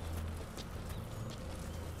anything,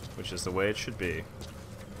 which is the way it should be.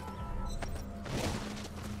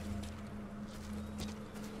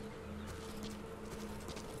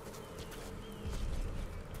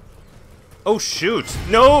 Oh shoot!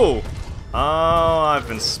 No! Oh, I've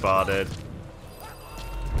been spotted.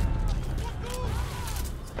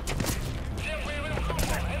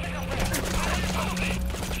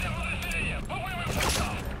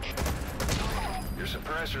 Your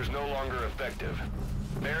suppressor's no longer effective.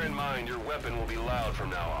 Bear in mind, your weapon will be loud from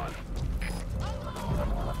now on.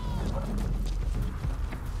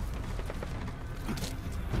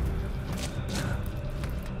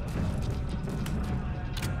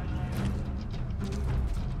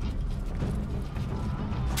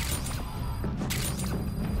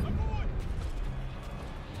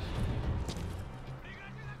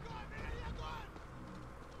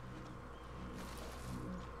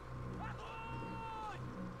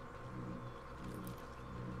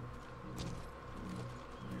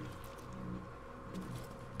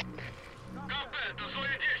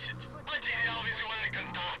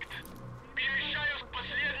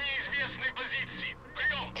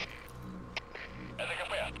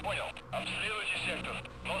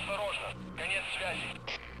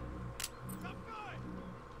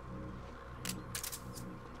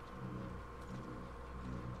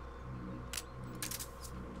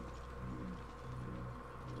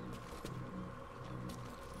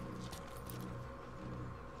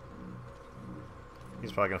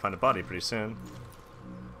 He's probably gonna find a body pretty soon.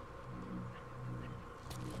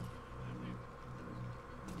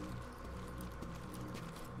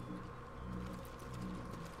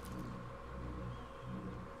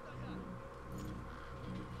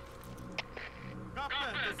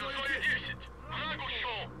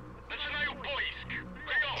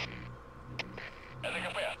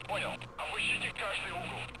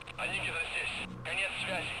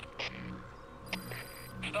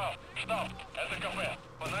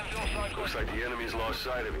 Looks like the enemy's lost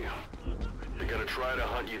sight of you. They're gonna try to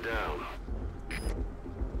hunt you down.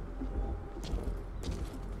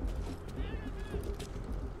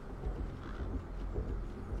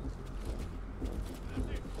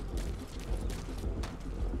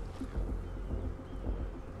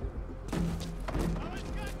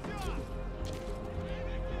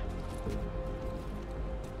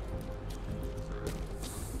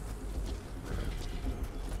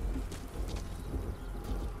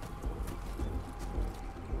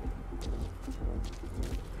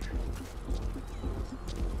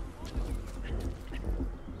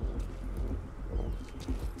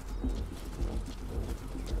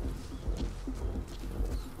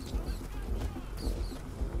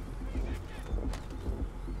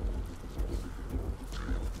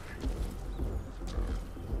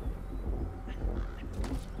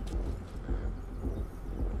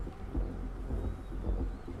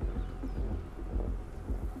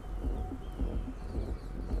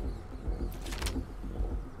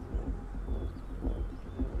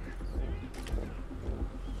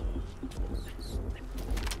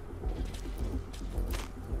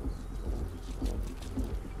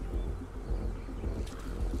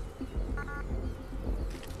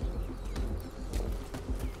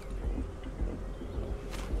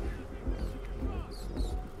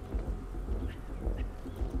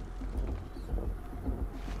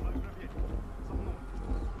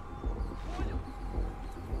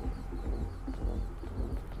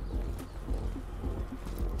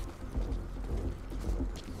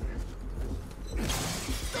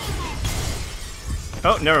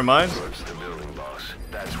 Oh, never mind. Towards the building, boss.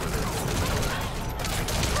 That's where they're holding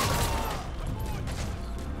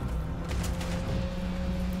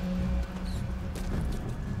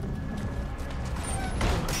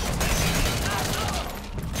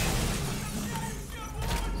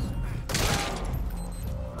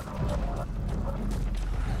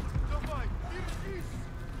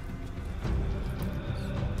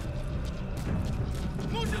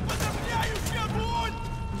Нужен возобняющий огонь!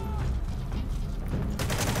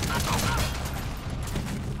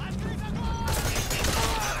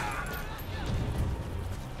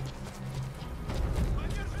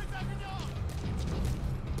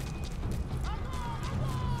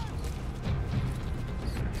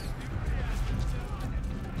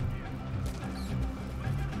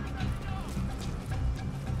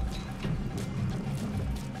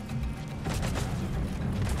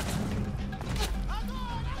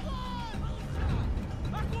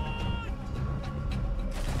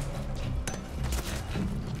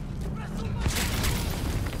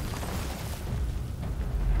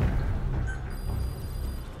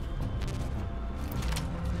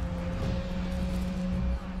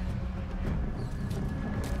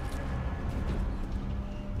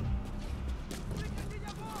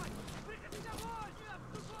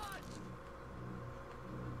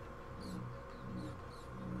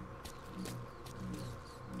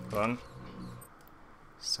 Hold on.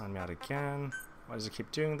 Sign me out again. Why does it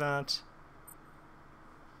keep doing that?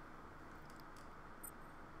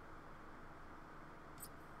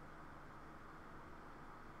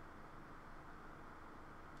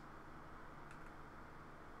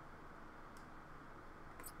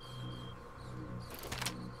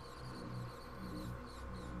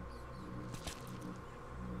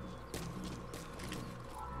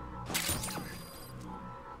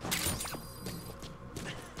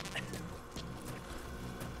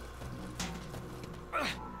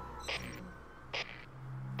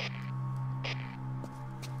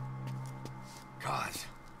 God.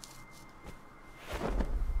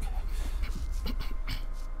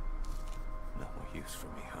 No more use for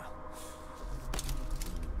me, huh?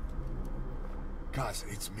 Kaz,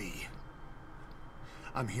 it's me.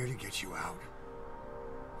 I'm here to get you out.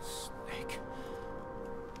 Snake.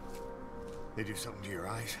 They do something to your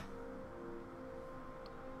eyes?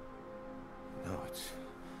 No, it's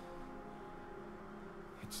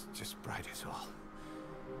just bright as all.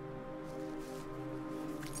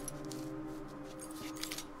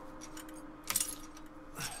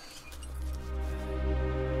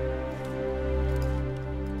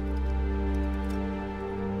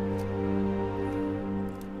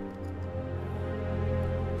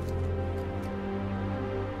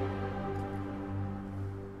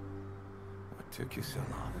 What took you so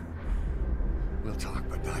long? We'll talk,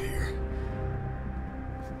 but not here.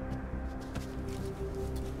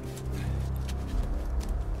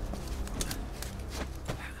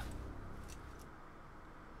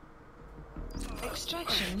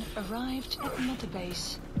 Extraction arrived at Mother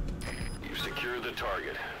Base. You've secured the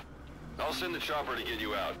target. I'll send the chopper to get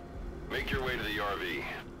you out. Make your way to the RV.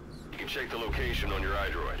 You can check the location on your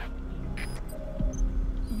iDroid.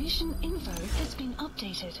 Mission info has been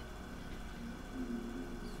updated.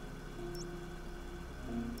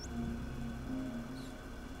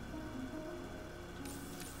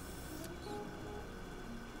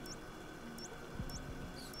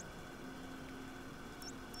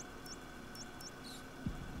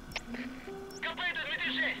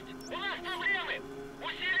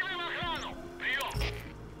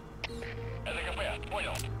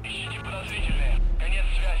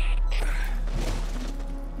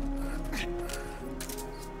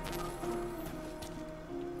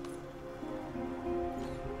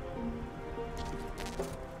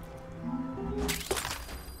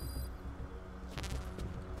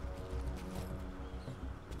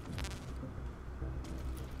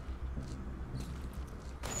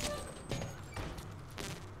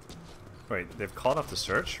 Wait, they've called off the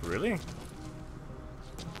search? Really?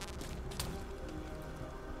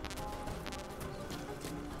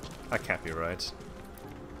 That can't be right.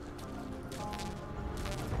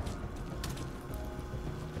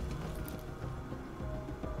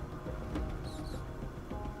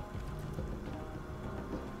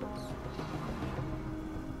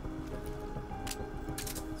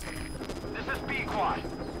 This is B-Quad.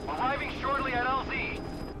 Arriving shortly at LZ.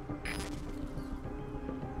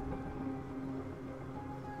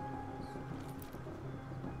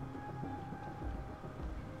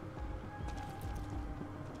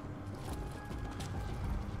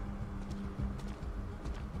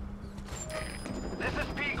 This is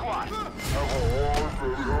B-Quad.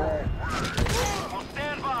 We'll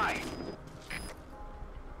stand by.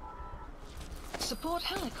 Support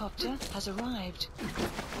helicopter has arrived.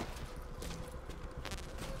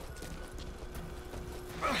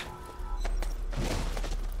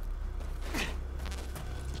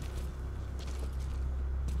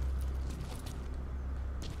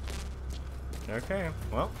 Okay,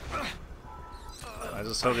 well. I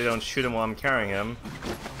just hope they don't shoot him while I'm carrying him.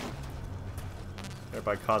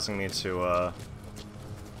 Thereby causing me to,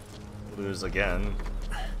 lose again.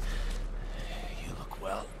 You look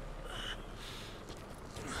well.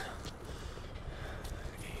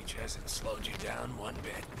 Age hasn't slowed you down one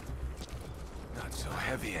bit. Not so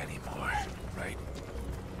heavy anymore, right?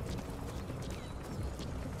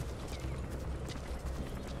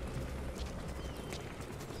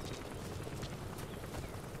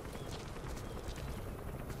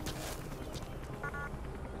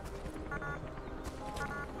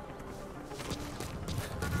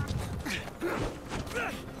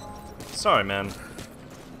 Sorry, man.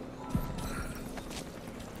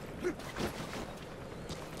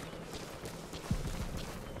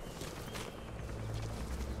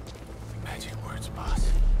 Magic words,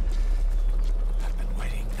 boss. I've been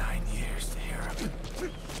waiting 9 years to hear them.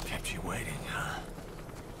 Kept you waiting, huh?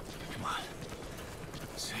 Come on.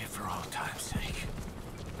 Say it for all time's sake.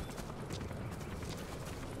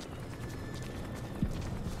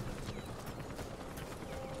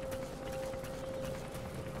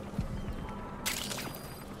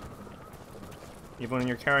 even when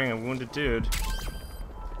you're carrying a wounded dude.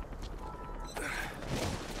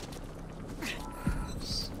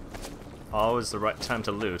 It's always the right time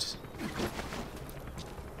to loot.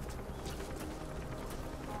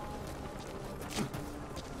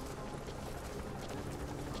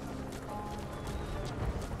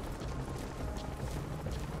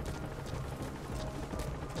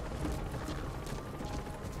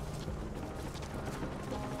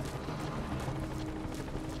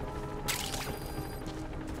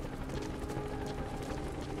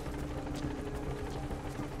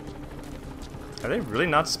 Have they really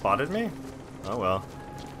not spotted me? Oh well.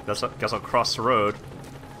 Guess I'll cross the road.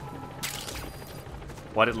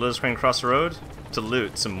 Why did LotusCrane cross the road? To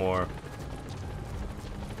loot some more.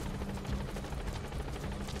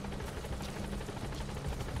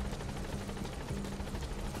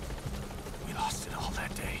 We lost it all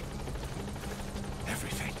that day.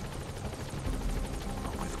 Everything.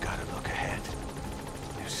 But we've got to look ahead.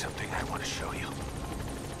 There's something I want to show you.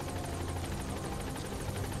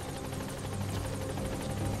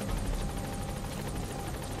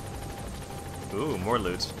 Ooh, more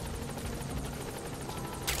loot.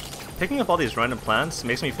 Picking up all these random plants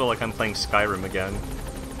makes me feel like I'm playing Skyrim again.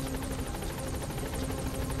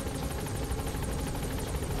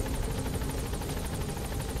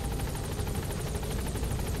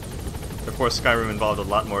 Of course, Skyrim involved a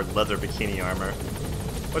lot more leather bikini armor,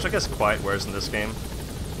 which I guess Quiet wears in this game.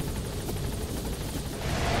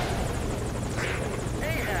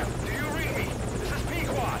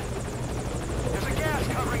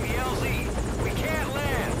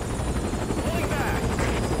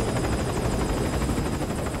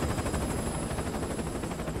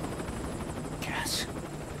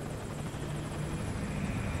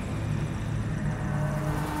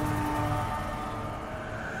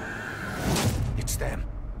 It's them.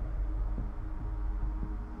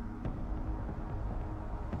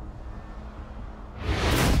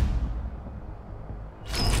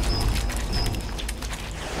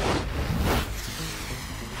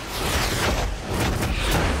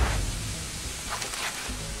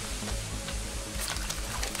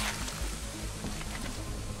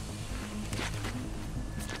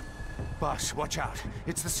 Boss, watch out.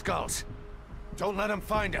 It's the skulls. Don't let them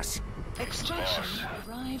find us. Extraction Boss,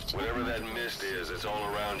 arrived. whatever that mist is, it's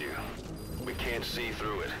all around you. We can't see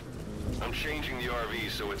through it. I'm changing the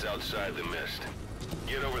RV so it's outside the mist.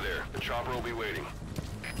 Get over there. The chopper will be waiting.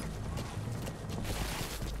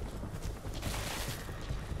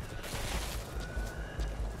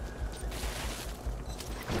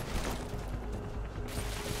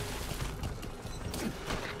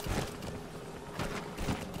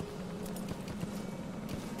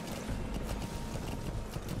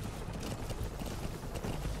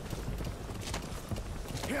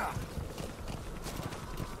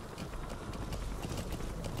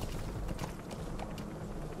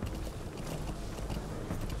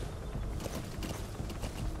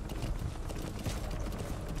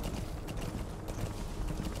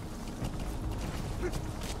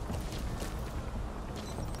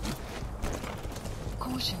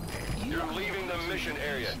 Caution. You're leaving the mission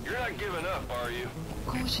area. You're not giving up, are you?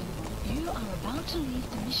 Caution. You are about to leave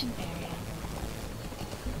the mission area.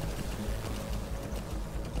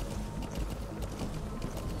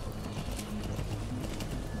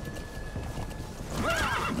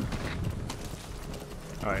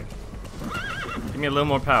 Alright. Give me a little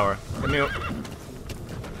more power. Give me a...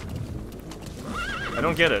 I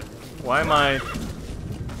don't get it. Why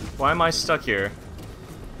am I stuck here?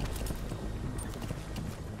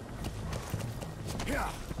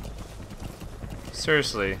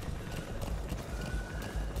 Seriously.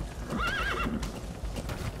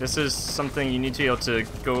 This is something you need to be able to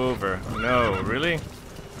go over. No, really?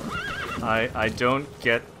 I don't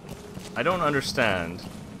get... I don't understand.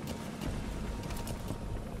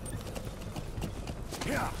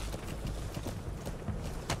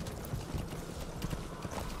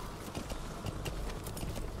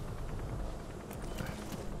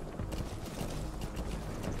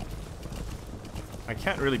 I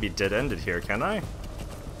can't really be dead-ended here, can I?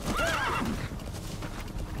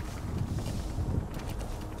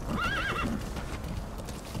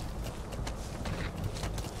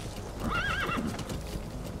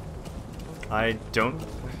 I don't...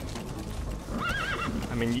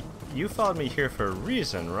 I mean, you followed me here for a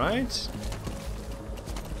reason, right?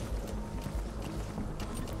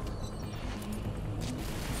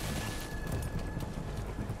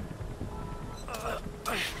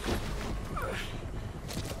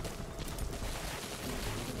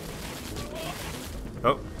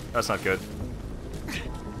 Oh, that's not good.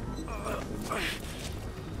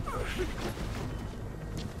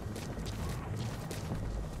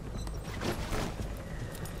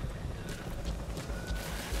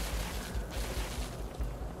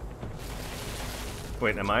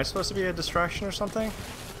 Wait, am I supposed to be a distraction or something?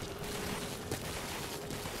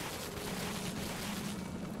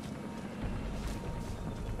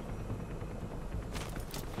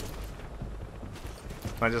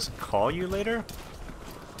 Can I just call you later?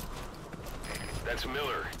 That's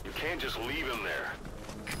Miller. You can't just leave him there.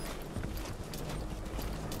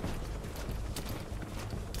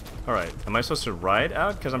 Alright, am I supposed to ride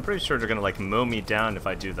out? Because I'm pretty sure they're gonna, like, mow me down if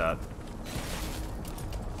I do that.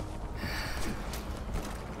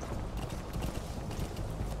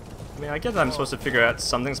 I mean, I get that I'm supposed to figure out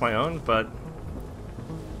something's my own, but...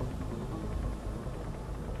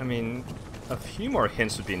 I mean, a few more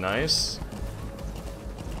hints would be nice.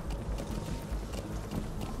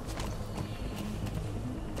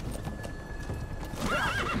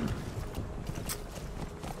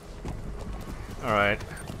 Alright.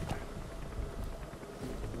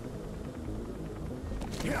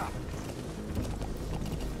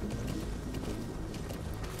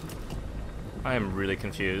 I am really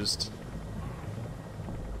confused.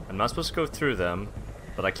 I'm not supposed to go through them,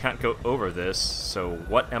 but I can't go over this, so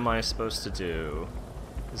what am I supposed to do?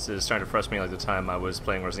 This is starting to frustrate me like the time I was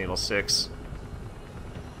playing Resident Evil 6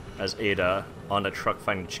 as Ada on a truck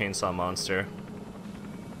fighting a chainsaw monster.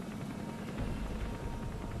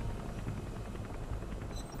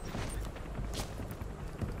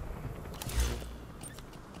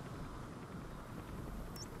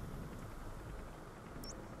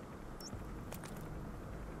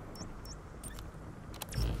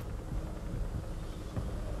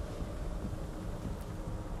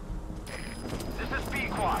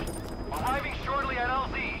 Arriving shortly at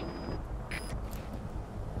LZ.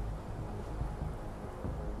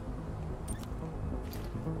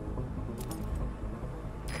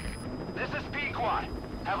 This is Pequod.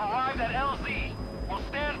 Have arrived at LZ. Will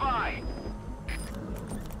stand by.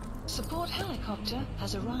 Support helicopter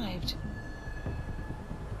has arrived.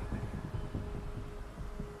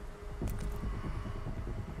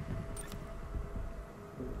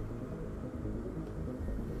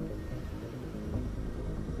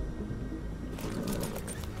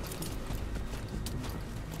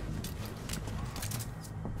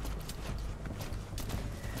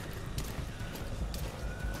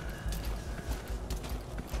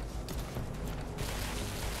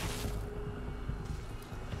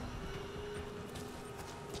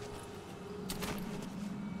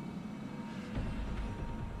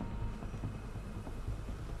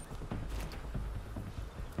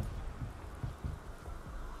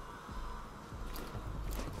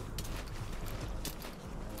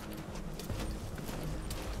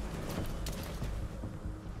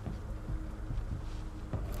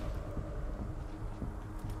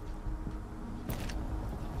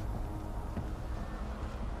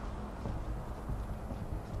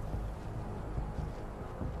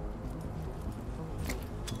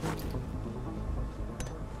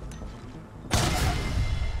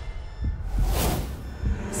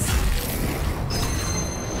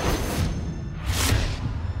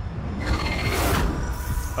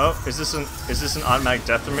 Oh, is this an automatic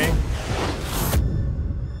death for me?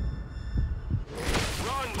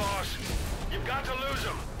 Run, boss! You've got to lose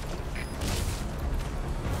him!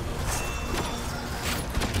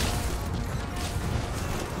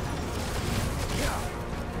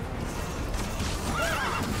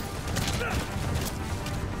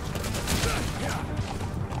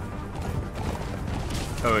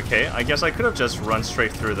 Okay, I guess I could have just run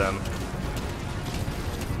straight through them.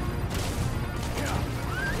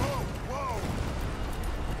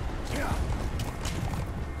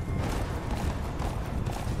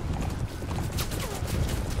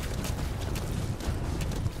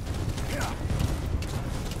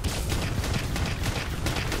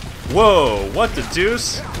 Whoa, what the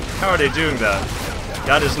deuce? How are they doing that?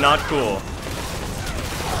 That is not cool.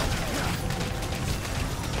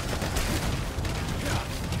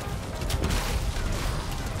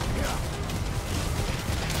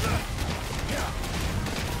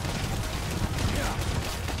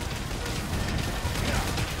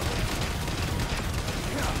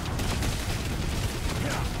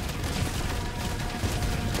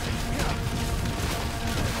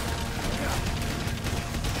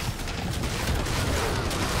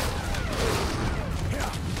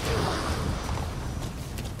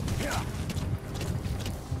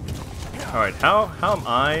 Alright, how am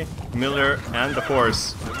I, Miller, and the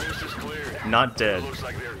horse not dead? Looks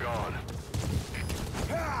like they're gone.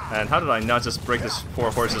 And how did I not just break this poor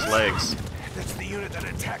horse's legs? That's the unit that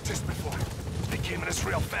attacked us before. They came at us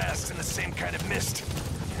real fast in the same kind of mist.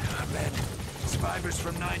 I bet survivors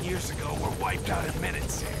from 9 years ago were wiped out in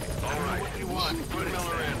minutes. I don't know what you want. Put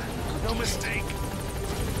Miller in. No mistake.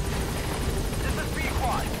 This is Pequod.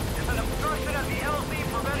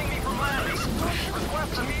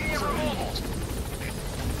 Request immediate removal.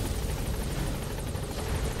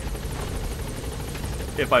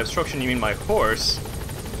 If by obstruction you mean my horse...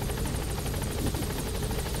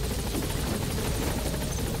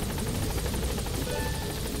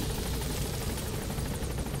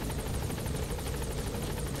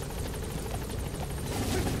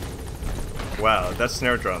 Wow, that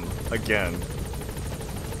snare drum, again. This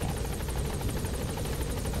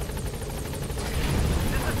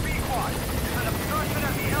is B-Quad. There's an obstruction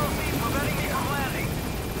at the LZ preventing me from landing.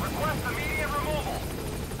 Request immediate removal.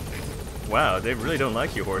 Wow, they really don't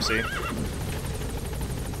like you, horsey.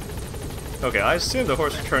 Okay, I assume the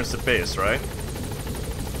horse returns to base, right?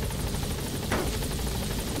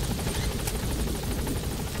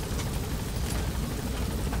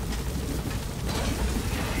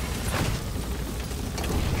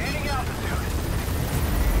 Gaining altitude.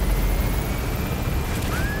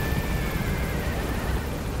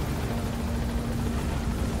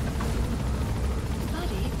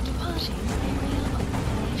 Buddy departing area of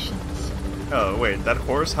operations. Oh, wait, that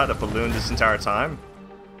horse had a balloon this entire time?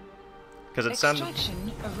 Because it sounded...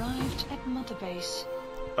 Extraction arrived at Mother Base.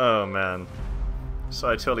 Oh, man. So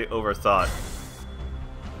I totally overthought.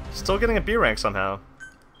 Still getting a B rank somehow.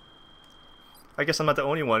 I guess I'm not the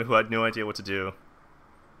only one who had no idea what to do.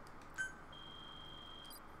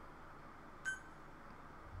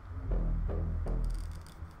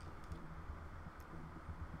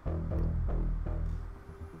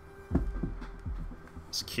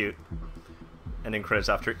 It's cute. Ending credits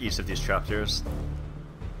after each of these chapters.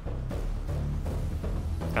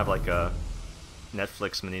 Kind of like a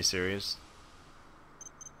Netflix miniseries.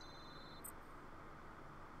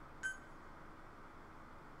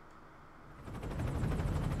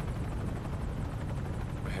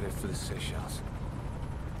 We're headed for the Seychelles.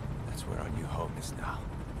 That's where our new home is now.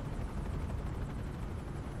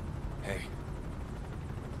 Hey.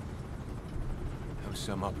 That was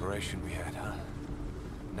some operation we had, huh?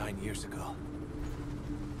 9 years ago.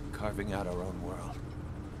 Carving out our own world.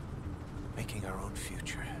 Making our own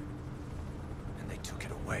future. And they took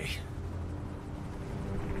it away.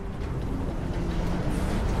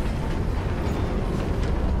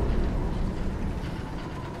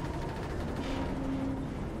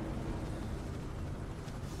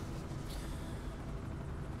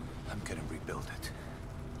 I'm gonna rebuild it.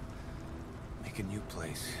 Make a new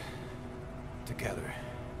place. Together.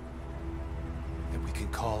 That we can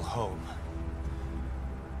call home.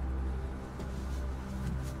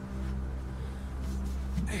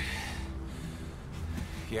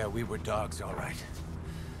 Yeah, we were dogs, all right.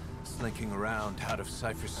 Slinking around, out of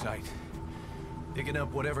Cypher's sight. Digging up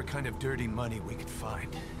whatever kind of dirty money we could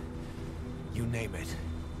find. You name it.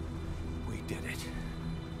 We did it.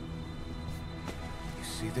 You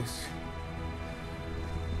see this?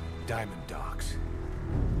 Diamond Dogs.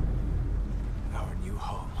 Our new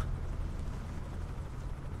home.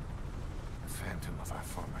 A phantom of our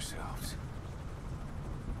former selves.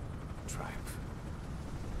 Triumph.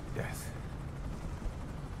 Death.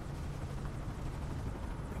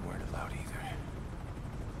 We weren't allowed either.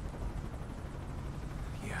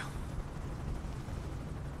 Yeah.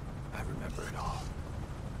 I remember it all.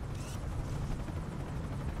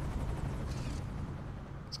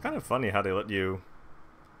 It's kind of funny how they let you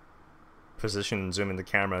position and zoom in the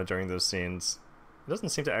camera during those scenes. It doesn't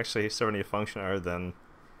seem to actually serve any function other than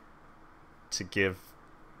to give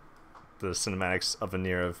the cinematics a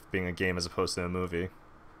veneer of being a game as opposed to a movie.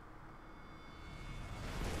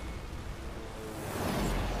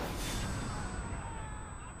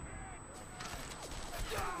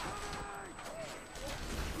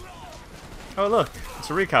 Oh look, it's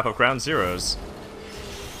a recap of Ground Zeroes.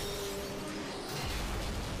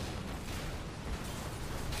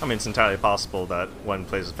 I mean, it's entirely possible that one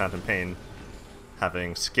plays as Phantom Pain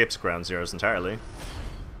having skipped Ground Zeroes entirely.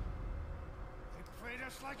 Treat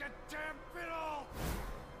us like a damn fiddle!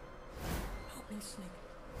 Help me, Snake.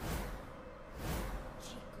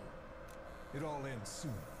 It all ends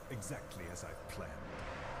soon, exactly as I've planned.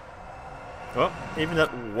 Well, even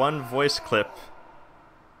that one voice clip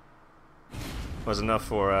was enough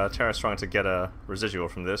for Tara Strong to get a residual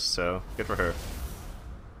from this, so good for her.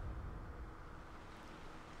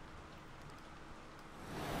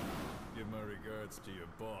 Give my regards to your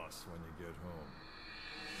boss when you get home.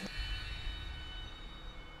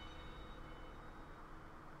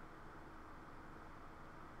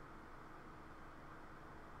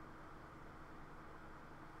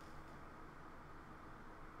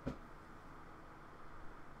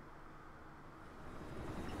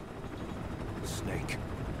 Snake.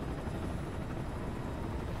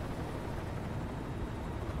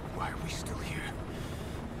 Why are we still here?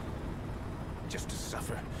 just to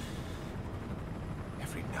suffer.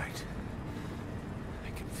 Every night,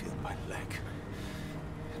 I can feel my leg,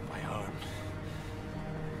 and my arm,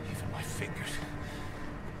 even my fingers.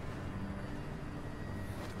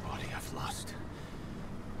 The body I've lost,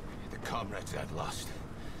 the comrades I've lost,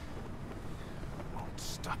 won't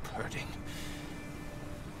stop hurting.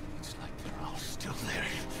 It's like they're all still there.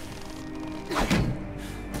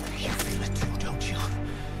 You feel it too, don't you?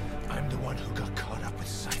 I'm the one who got caught up with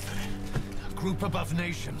Cypher. A group above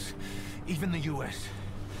nations, even the US.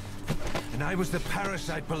 And I was the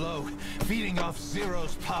parasite below, feeding off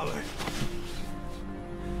Zero's power.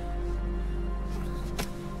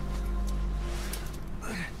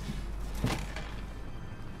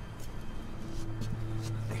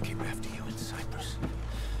 They came after you in Cyprus.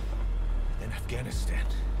 Then Afghanistan.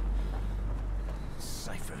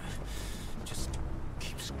 Cypher just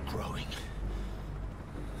keeps growing.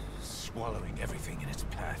 Swallowing everything in its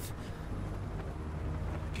path.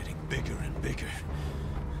 Getting bigger and bigger.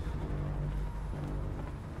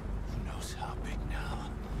 Who knows how big now?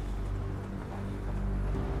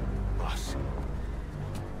 Boss.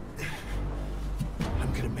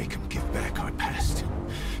 I'm gonna make him give back our past.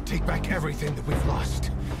 Take back everything that we've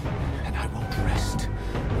lost. And I won't rest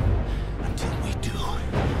until we do.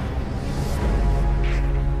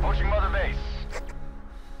 Approaching Mother Base.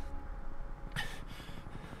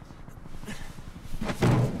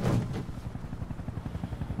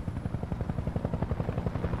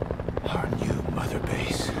 Our new Mother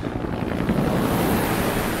Base. I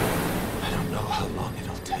don't know how long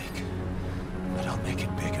it'll take, but I'll make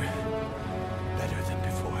it bigger. Better than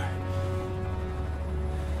before.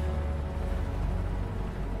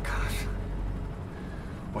 God.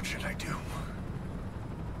 What should I do?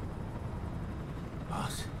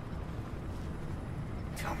 Boss?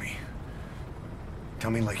 Tell me.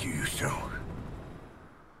 Tell me like you used to.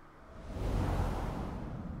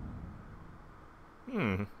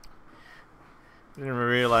 Didn't even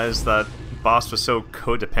realize that Boss was so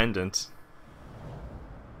codependent.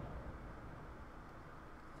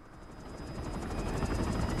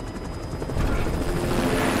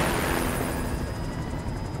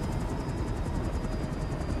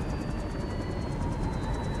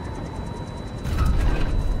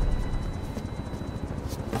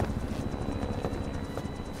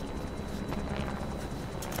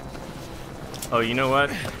 Oh, you know what?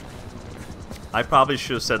 I probably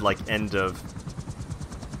should have said, like, end of.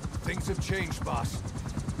 Things have changed, boss.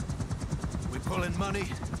 We pull in money,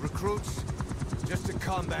 recruits, just to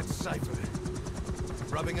combat Cypher.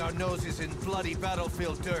 Rubbing our noses in bloody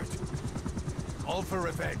battlefield dirt. All for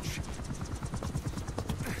revenge.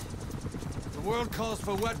 The world calls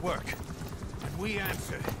for wet work, and we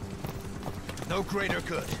answer. No greater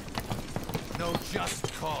good. No just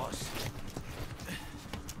cause.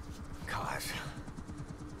 Cause?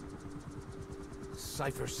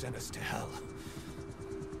 Cypher sent us to hell.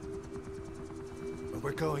 But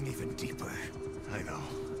we're going even deeper. I know.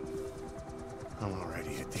 I'm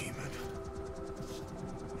already a demon.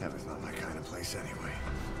 Heaven's not my kind of place anyway.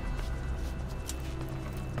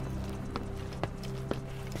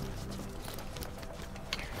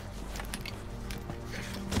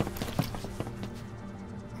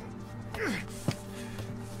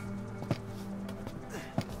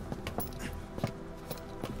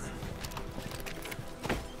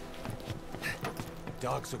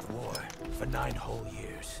 Dogs of war for 9 whole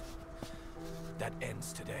years. That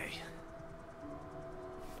ends today.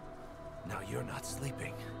 Now you're not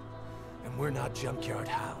sleeping, and we're not junkyard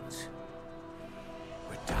hounds.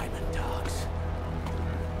 We're diamond dogs.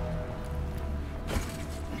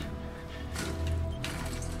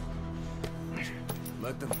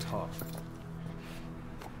 Let them talk.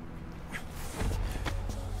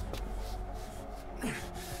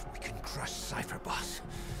 We can crush Cypher, boss.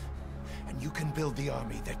 And you can build the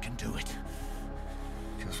army that can do it.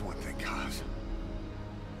 Just one thing, Kaz.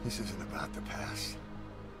 This isn't about the past.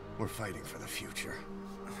 We're fighting for the future.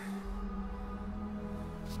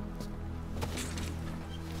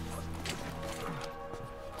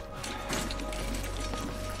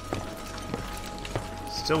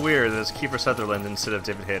 Still weird that it's Kiefer Sutherland instead of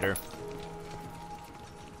David Hayter.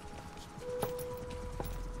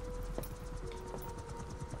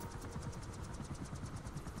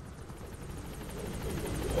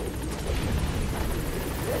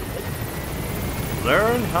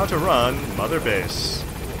 Learn how to run Mother Base.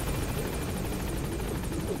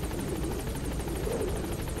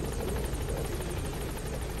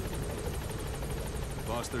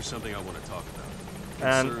 Boss, there's something I want to talk about.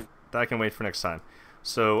 And that can wait for next time.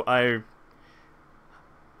 So I've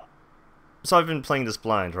been playing this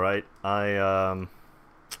blind, right? I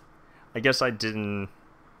I guess I don't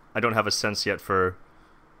have a sense yet for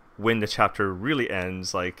when the chapter really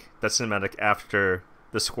ends. Like, that cinematic after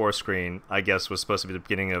the score screen, I guess, was supposed to be the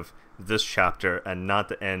beginning of this chapter and not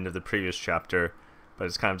the end of the previous chapter, but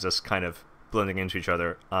it's kind of just kind of blending into each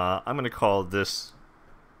other. I'm going to call this,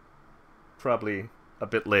 probably a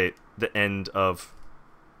bit late, the end of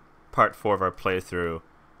part 4 of our playthrough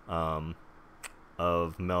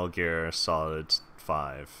of Metal Gear Solid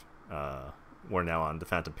 5. We're now on the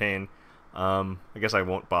Phantom Pain. I guess I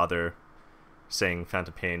won't bother saying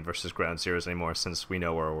Phantom Pain versus Ground Zeroes anymore, since we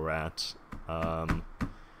know where we're at. I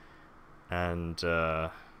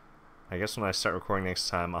guess when I start recording next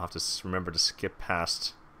time, I'll have to remember to skip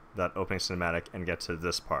past that opening cinematic and get to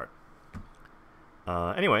this part.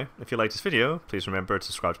 Anyway, if you liked this video, please remember to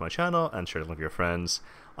subscribe to my channel and share it with your friends.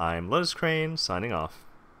 I'm LotusCrane, signing off.